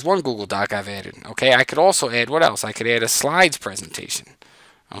 There's one Google Doc I've added. Okay, I could also add, what else? I could add a slides presentation.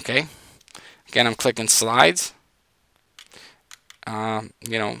 Okay, again, I'm clicking slides. I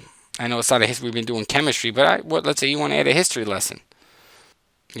know it's not a history, we've been doing chemistry, but let's say you want to add a history lesson.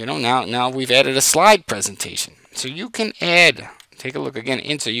 Now we've added a slide presentation. So you can add, take a look again,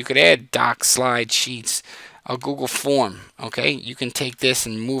 insert. You could add docs, slides, sheets, a Google form. Okay, you can take this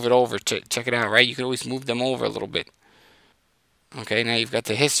and move it over. Check it out, right? You can always move them over a little bit. Okay, now you've got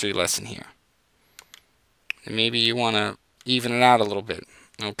the history lesson here. And maybe you want to even it out a little bit.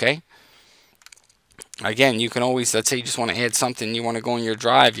 Okay. Again, you can always, let's say you just want to add something, you want to go in your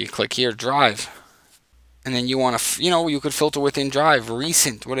Drive, you click here, Drive. And then you want to, you could filter within Drive,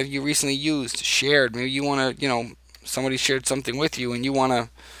 recent, whatever you recently used, shared. Maybe you want to, somebody shared something with you and you want to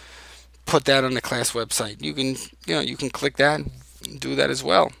put that on the class website. You can, you can click that and do that as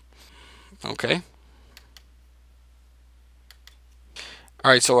well. Okay. All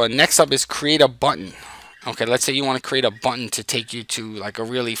right, so next up is create a button. Okay, let's say you want to create a button to take you to like a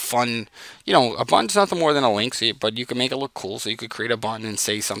really fun, you know, a button's nothing more than a link, so but you can make it look cool. So you could create a button and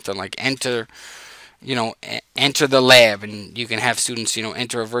say something like enter, you know, enter the lab, and you can have students, you know,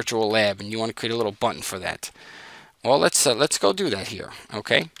 enter a virtual lab, and you want to create a little button for that. Well, let's go do that here.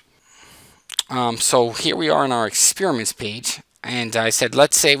 Okay. So here we are on our experiments page, and I said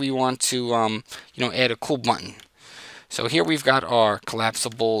let's say we want to, you know, add a cool button. So here we've got our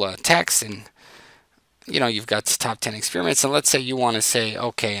collapsible text, and you know, you've got top 10 experiments, and let's say you want to say,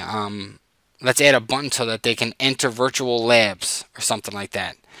 okay, let's add a button so that they can enter virtual labs or something like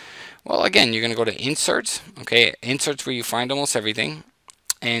that. Well, again, you're going to go to Inserts. Okay, Inserts where you find almost everything,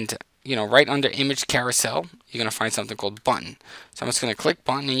 and you know, right under Image Carousel, you're going to find something called Button. So I'm just going to click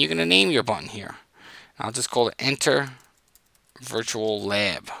Button, and you're going to name your button here. I'll just call it Enter Virtual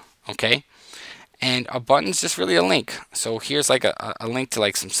Lab. Okay. And a button's just really a link. So here's like a link to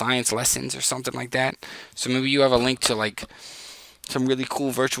like some science lessons or something like that. So maybe you have a link to like some really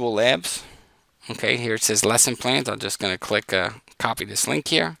cool virtual labs. Okay, here it says lesson plans. I'm just going to click copy this link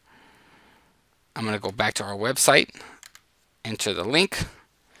here. I'm going to go back to our website, enter the link,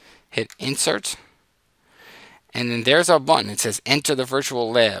 hit insert, and then there's our button. It says enter the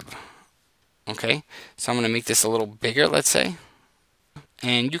virtual lab. Okay, so I'm going to make this a little bigger, let's say.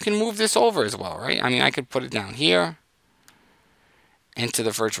 And you can move this over as well, right? I mean, I could put it down here, enter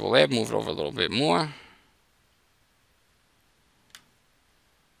the virtual lab, move it over a little bit more.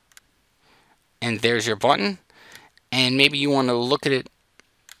 And there's your button. And maybe you want to look at it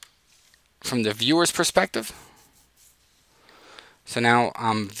from the viewer's perspective. So now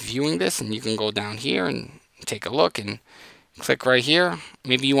I'm viewing this, and you can go down here and take a look and click right here.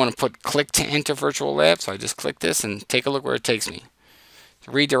 Maybe you want to put click to enter virtual lab. So I just click this and take a look where it takes me.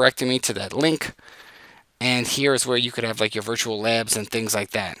 Redirecting me to that link, and here is where you could have like your virtual labs and things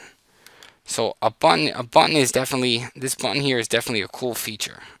like that. So a button is definitely, this button here is definitely a cool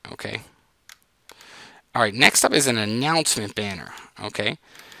feature. Okay. All right, next up is an announcement banner. Okay,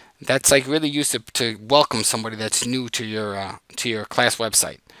 that's like really used to welcome somebody that's new to your class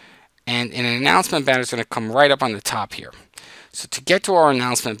website. And an announcement banner is going to come right up on the top here. So to get to our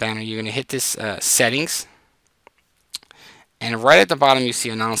announcement banner, you're going to hit this settings. And right at the bottom, you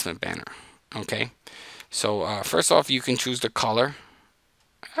see announcement banner. Okay. So first off, you can choose the color.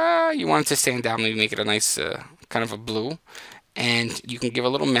 You want it to stand out, maybe make it a nice kind of a blue. And you can give a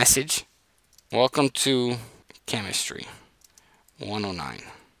little message. Welcome to Chemistry 109.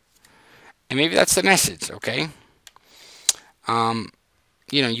 And maybe that's the message, okay?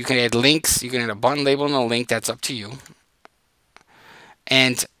 You know, you can add links. You can add a button label and a link. That's up to you.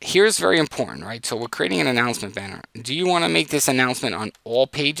 And here's very important, right? So we're creating an announcement banner. Do you want to make this announcement on all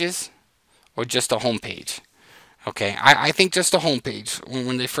pages or just a home page? Okay, I think just a home page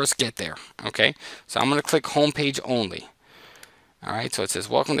when they first get there. Okay, so I'm going to click home page only. All right, so it says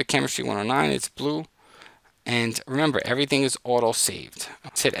welcome to Chemistry 109. It's blue. And remember, everything is auto saved.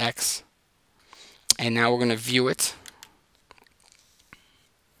 Let's hit X. And now we're going to view it.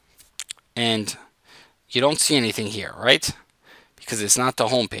 And you don't see anything here, right? Because it's not the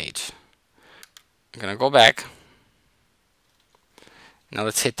home page. I'm going to go back. Now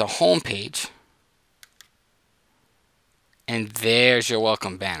let's hit the home page. And there's your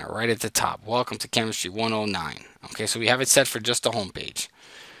welcome banner right at the top. Welcome to Chemistry 109. Okay, so we have it set for just the home page,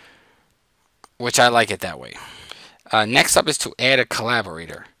 which I like it that way. Next up is to add a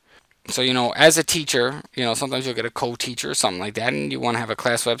collaborator. So, you know, as a teacher, you know, sometimes you'll get a co-teacher or something like that, and you want to have a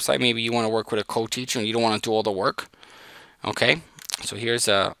class website. Maybe you want to work with a co-teacher and you don't want to do all the work. Okay. So here's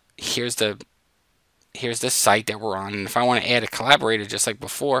the site that we're on, and if I want to add a collaborator just like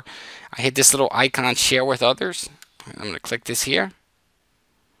before, I hit this little icon, share with others. I'm going to click this here,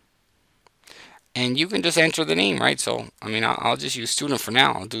 and you can just enter the name, right? So I mean, I'll just use student for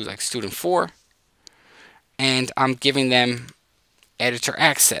now. I'll do like student 4, and I'm giving them editor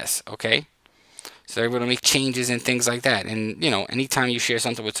access. Okay, so they're able to make changes and things like that. And you know, anytime you share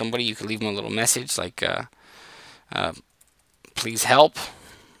something with somebody, you can leave them a little message like please help,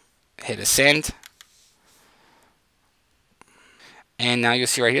 hit a send, and now you'll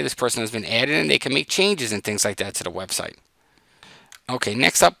see right here this person has been added, and they can make changes and things like that to the website. Okay,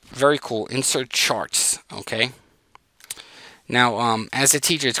 next up, very cool, insert charts. Okay, now as a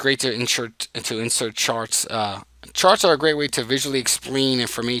teacher, it's great to insert charts. Charts are a great way to visually explain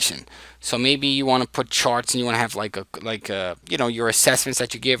information. So maybe you want to put charts and you want to have like you know, your assessments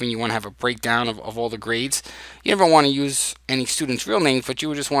that you give, and you want to have a breakdown of all the grades. You never want to use any student's real names, but you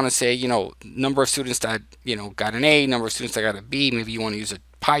would just want to say, you know, number of students that, you know, got an A, number of students that got a B. Maybe you want to use a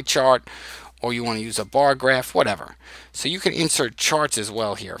pie chart, or you want to use a bar graph, whatever. So you can insert charts as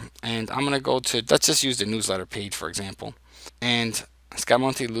well here. And I'm going to go to, let's just use the newsletter page, for example. And it's got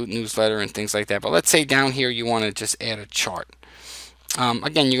monthly newsletter and things like that. But let's say down here you want to just add a chart.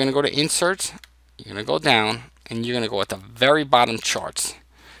 Again, you're going to go to Insert, you're going to go down, and you're going to go at the very bottom, Charts.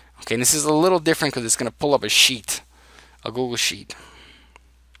 Okay, and this is a little different because it's going to pull up a sheet, a Google Sheet.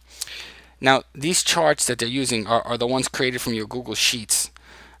 Now, these charts that they're using are the ones created from your Google Sheets.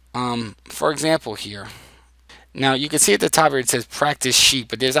 For example here, now you can see at the top here it says Practice Sheet,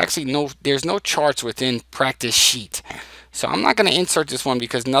 but there's actually no charts within Practice Sheet. So I'm not going to insert this one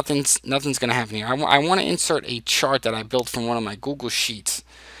because nothing's going to happen here. I want to insert a chart that I built from one of my Google Sheets.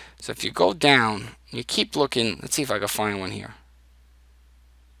 So if you go down, you keep looking. Let's see if I can find one here.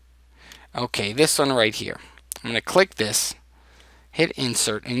 Okay, this one right here. I'm going to click this, hit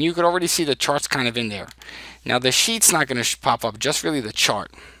Insert, and you could already see the charts kind of in there. Now the sheet's not going to pop up, just really the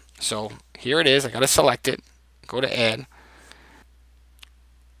chart. So here it is. I got to select it. Go to Add.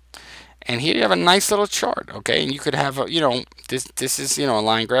 And here you have a nice little chart, okay? And you could have, this is, a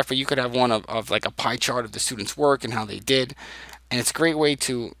line graph, but you could have one of like a pie chart of the students' work and how they did. And it's a great way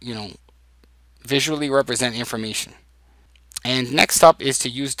to, visually represent information. And next up is to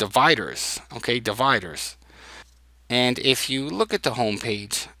use dividers, okay? Dividers. And if you look at the home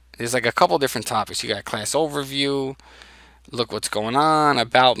page, there's like a couple different topics. You got class overview, look what's going on,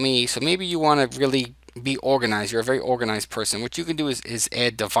 about me. So maybe you want to really be organized. You're a very organized person. What you can do is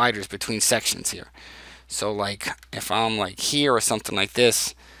add dividers between sections here. So like if I'm like here or something like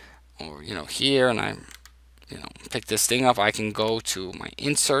this, or here, and I pick this thing up, I can go to my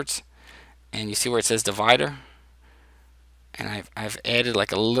inserts, and you see where it says divider, and I've added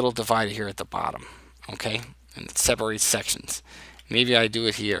like a little divider here at the bottom, okay, and it separates sections. Maybe I do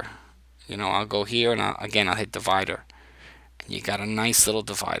it here. I'll go here, and I'll hit divider, and you got a nice little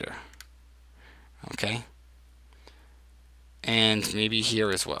divider. Okay, and maybe here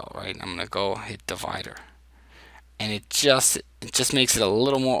as well, right? I'm gonna go hit divider, and it just makes it a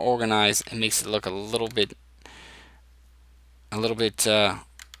little more organized and makes it look a little bit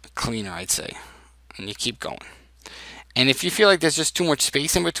cleaner, I'd say. And you keep going. And if you feel like there's just too much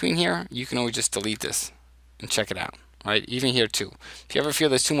space in between here, you can always just delete this and check it out, right? Even here too. If you ever feel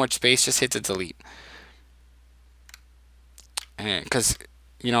there's too much space, just hit the delete. And because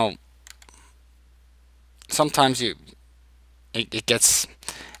sometimes it's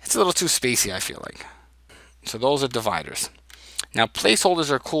a little too spacey, I feel like. So those are dividers. Now placeholders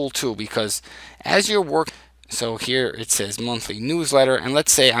are cool too, because as you're working, so here it says monthly newsletter, and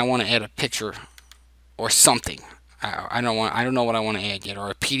let's say I want to add a picture or something. I don't know what I want to add yet, or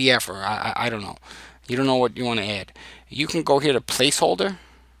a PDF, or I don't know. You don't know what you want to add. You can go here to placeholder,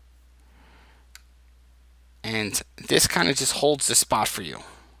 and this kind of just holds the spot for you,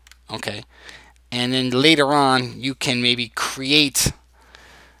 okay? And then later on, you can maybe create,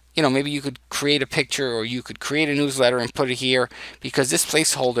 maybe you could create a picture, or you could create a newsletter and put it here, because this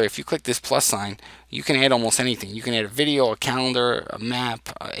placeholder, if you click this plus sign, you can add almost anything. You can add a video, a calendar, a map,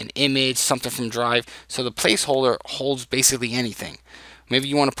 an image, something from Drive. So the placeholder holds basically anything. Maybe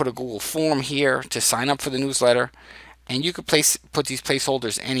you want to put a Google form here to sign up for the newsletter, and you could put these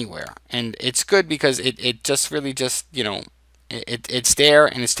placeholders anywhere. And it's good because it just really just, it's there,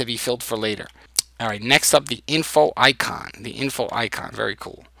 and it's to be filled for later. All right, next up, the info icon. The info icon, very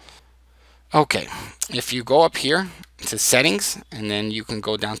cool. Okay, if you go up here to settings, and then you can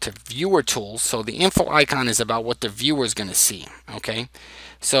go down to viewer tools. So the info icon is about what the viewer is going to see, okay?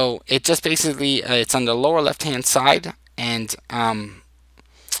 So it just basically, it's on the lower left-hand side, and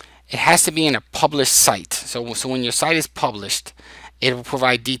it has to be in a published site. So when your site is published, it will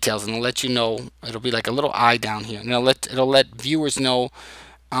provide details, and it'll let you know. It'll be like a little eye down here, and it'll let viewers know,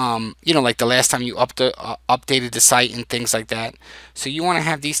 like the last time you updated the site and things like that. So you want to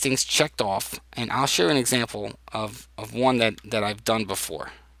have these things checked off, and I'll share an example of one that I've done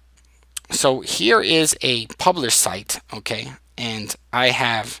before. So here is a published site, okay, and I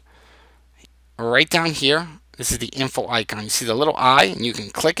have right down here, this is the info icon. You see the little eye, and you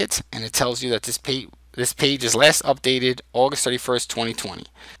can click it, and it tells you that this page is last updated August 31st, 2020.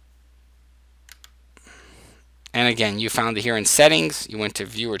 And again, you found it here in settings, you went to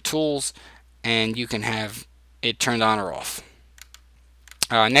viewer tools, and you can have it turned on or off.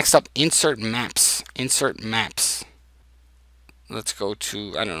 Next up, insert maps. Insert maps. Let's go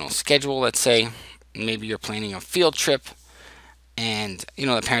to, I don't know, schedule, let's say. Maybe you're planning a field trip, and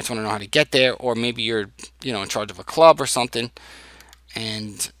the parents want to know how to get there, or maybe you're in charge of a club or something,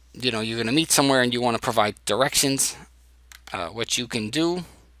 and you're going to meet somewhere and you want to provide directions. What you can do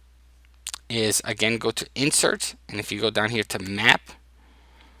is, again, go to insert, and if you go down here to map,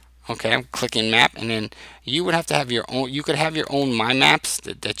 Okay, I'm clicking map, and then you would have to have your own. You could have your own My Maps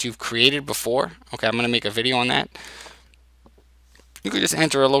that you've created before. Okay, I'm gonna make a video on that. You could just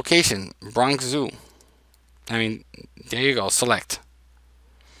enter a location, Bronx Zoo. I mean, there you go. Select,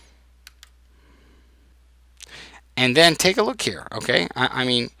 and then take a look here. Okay, I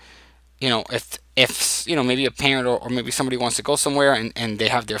mean, if maybe a parent or maybe somebody wants to go somewhere and they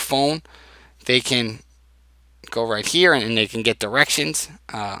have their phone, they can go right here and they can get directions.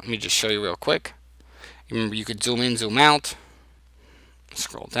 Let me just show you real quick. Remember, you could zoom in, zoom out,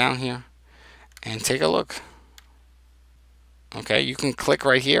 scroll down here, and take a look. Okay, you can click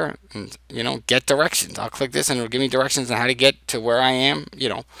right here and get directions. I'll click this and it'll give me directions on how to get to where I am,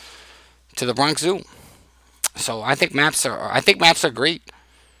 to the Bronx Zoo. So I think maps are great.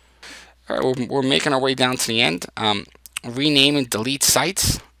 All right, we're making our way down to the end. Rename and delete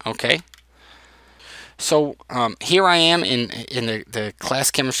sites. Okay. So here I am in the class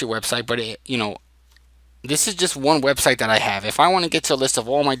chemistry website, but this is just one website that I have. If I want to get to a list of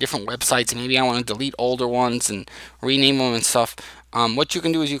all my different websites, maybe I want to delete older ones and rename them and stuff, what you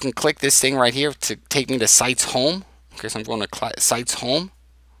can do is you can click this thing right here to take me to Sites Home. Okay, so I'm going to Sites Home.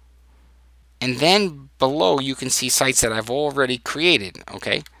 And then below you can see sites that I've already created.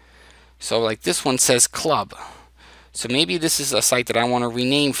 Okay, so like this one says Club. So maybe this is a site that I want to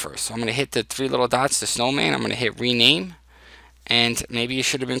rename first. So I'm going to hit the three little dots, the snowman. I'm going to hit rename. And maybe it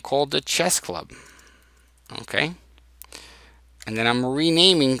should have been called the Chess Club. Okay. And then I'm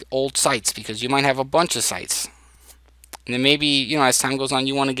renaming old sites because you might have a bunch of sites. And then maybe, as time goes on,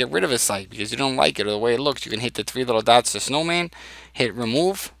 you want to get rid of a site because you don't like it or the way it looks. You can hit the three little dots, the snowman, hit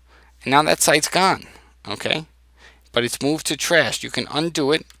remove, and now that site's gone. Okay. But it's moved to trash. You can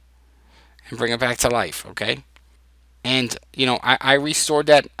undo it and bring it back to life. Okay. And I restored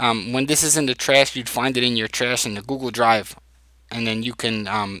that. When this is in the trash, you'd find it in your trash in the Google Drive, and then you can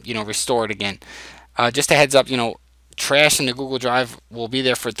restore it again. Just a heads up, trash in the Google Drive will be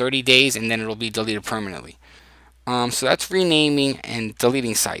there for 30 days, and then it'll be deleted permanently. So that's renaming and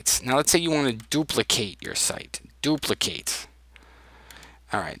deleting sites. Now let's say you want to duplicate your site. Duplicate.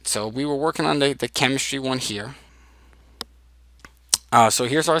 All right. So we were working on the chemistry one here. So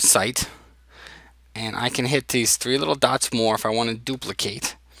here's our site. And I can hit these three little dots more if I want to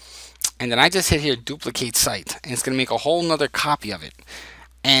duplicate. And then I just hit here duplicate site, and it's going to make a whole nother copy of it.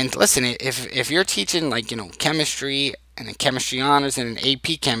 And listen, if you're teaching like chemistry and a chemistry honors and an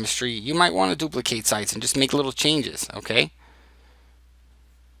AP chemistry, you might want to duplicate sites and just make little changes. Okay.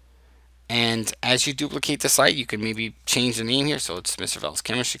 And as you duplicate the site, you can maybe change the name here. So it's Mr. Vell's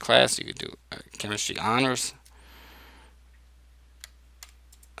chemistry class. You could do chemistry honors,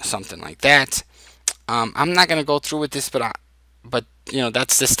 something like that. I'm not going to go through with this, but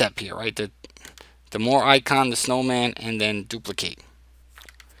that's the step here, right? The more icon, the snowman, and then duplicate.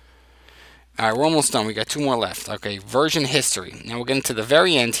 All right, we're almost done. We got two more left. Okay, version history. Now we're getting to the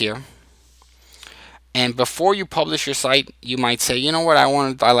very end here. And before you publish your site, you might say, you know what, I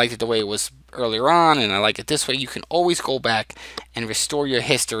liked it the way it was earlier on, and I like it this way. You can always go back and restore your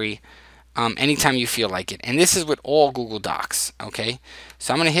history anytime you feel like it. And this is with all Google Docs. Okay,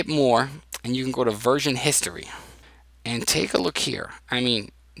 so I'm going to hit more. And you can go to version history and take a look here. I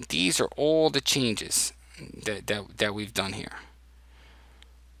mean, these are all the changes that we've done here.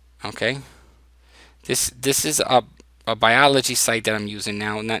 Okay, this is a biology site that I'm using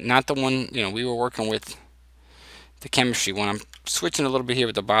now, not the one we were working with, the chemistry one. I'm switching a little bit here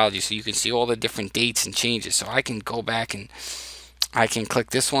with the biology so you can see all the different dates and changes. So I can go back and I can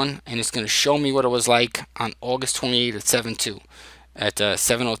click this one, and it's going to show me what it was like on August 28th at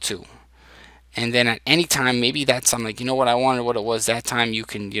 7:02. And then at any time, maybe that's, I'm like, what, I wanted what it was that time. You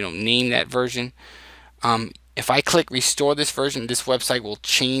can, name that version. If I click restore this version, this website will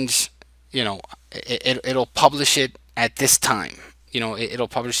change, it'll publish it at this time. It'll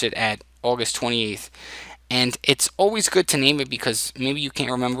publish it at August 28th. And it's always good to name it because maybe you can't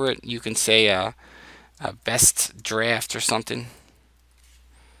remember it. You can say a best draft or something.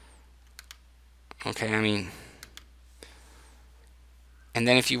 Okay, I mean... And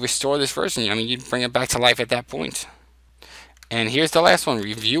then if you restore this version, you'd bring it back to life at that point. And here's the last one,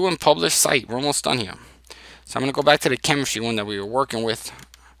 review and publish site. We're almost done here. So I'm going to go back to the chemistry one that we were working with.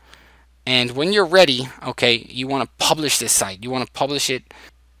 And when you're ready, okay, you want to publish this site. You want to publish it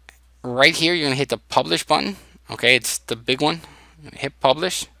right here. You're going to hit the publish button. Okay, it's the big one. Hit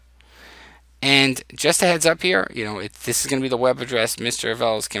publish. And just a heads up here, this is going to be the web address, Mr.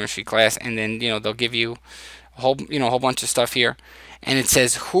 Vell's chemistry class. And then, they'll give you a whole bunch of stuff here. And it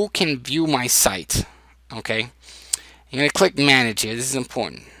says, who can view my site? Okay. You're going to click manage here. This is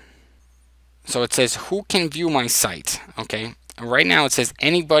important. So it says, who can view my site? Okay. right now it says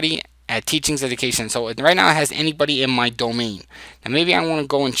anybody at Teachings Education. So right now it has anybody in my domain. Now maybe I want to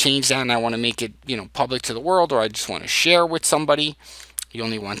go and change that, and I want to make it, you know, public to the world, or I just want to share with somebody. You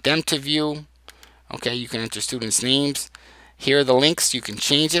only want them to view. Okay, you can enter students' names. Here are the links. You can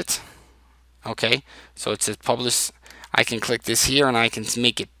change it. Okay, so it says publish. I can click this here and I can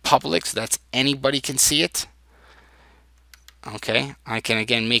make it public, so that's anybody can see it. Okay, I can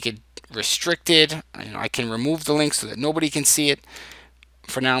again make it restricted. You know, I can remove the link so that nobody can see it.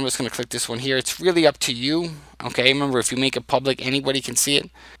 For now, I'm just going to click this one here. It's really up to you. Okay, remember, if you make it public, anybody can see it.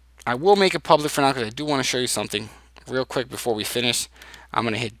 I will make it public for now because I do want to show you something real quick before we finish. I'm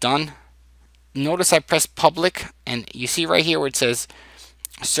going to hit done. Notice I pressed public, and you see right here where it says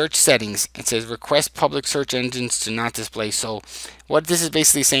search settings, it says request public search engines to not display. So what this is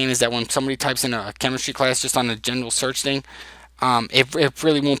basically saying is that when somebody types in a chemistry class just on a general search thing, it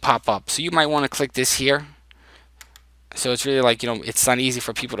really won't pop up. So you might want to click this here. So it's really like, you know, it's not easy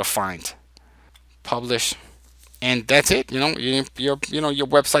for people to find. Publish, and that's it. You know, your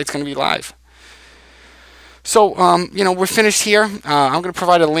website's going to be live. So you know, we're finished here. I'm going to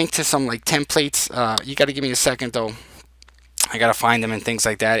provide a link to some like templates. You got to give me a second though. I got to find them and things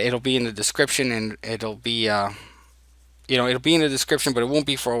like that. It'll be in the description, and it'll be you know, it'll be in the description, but it won't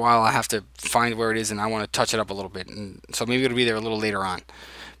be for a while. I have to find where it is, and I want to touch it up a little bit, and so maybe it'll be there a little later on.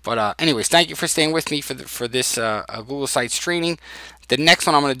 But anyways, thank you for staying with me for this Google Sites training. The next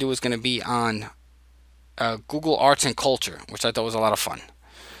one I'm going to do is going to be on Google Arts and Culture, which I thought was a lot of fun.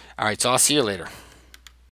 All right, so I'll see you later.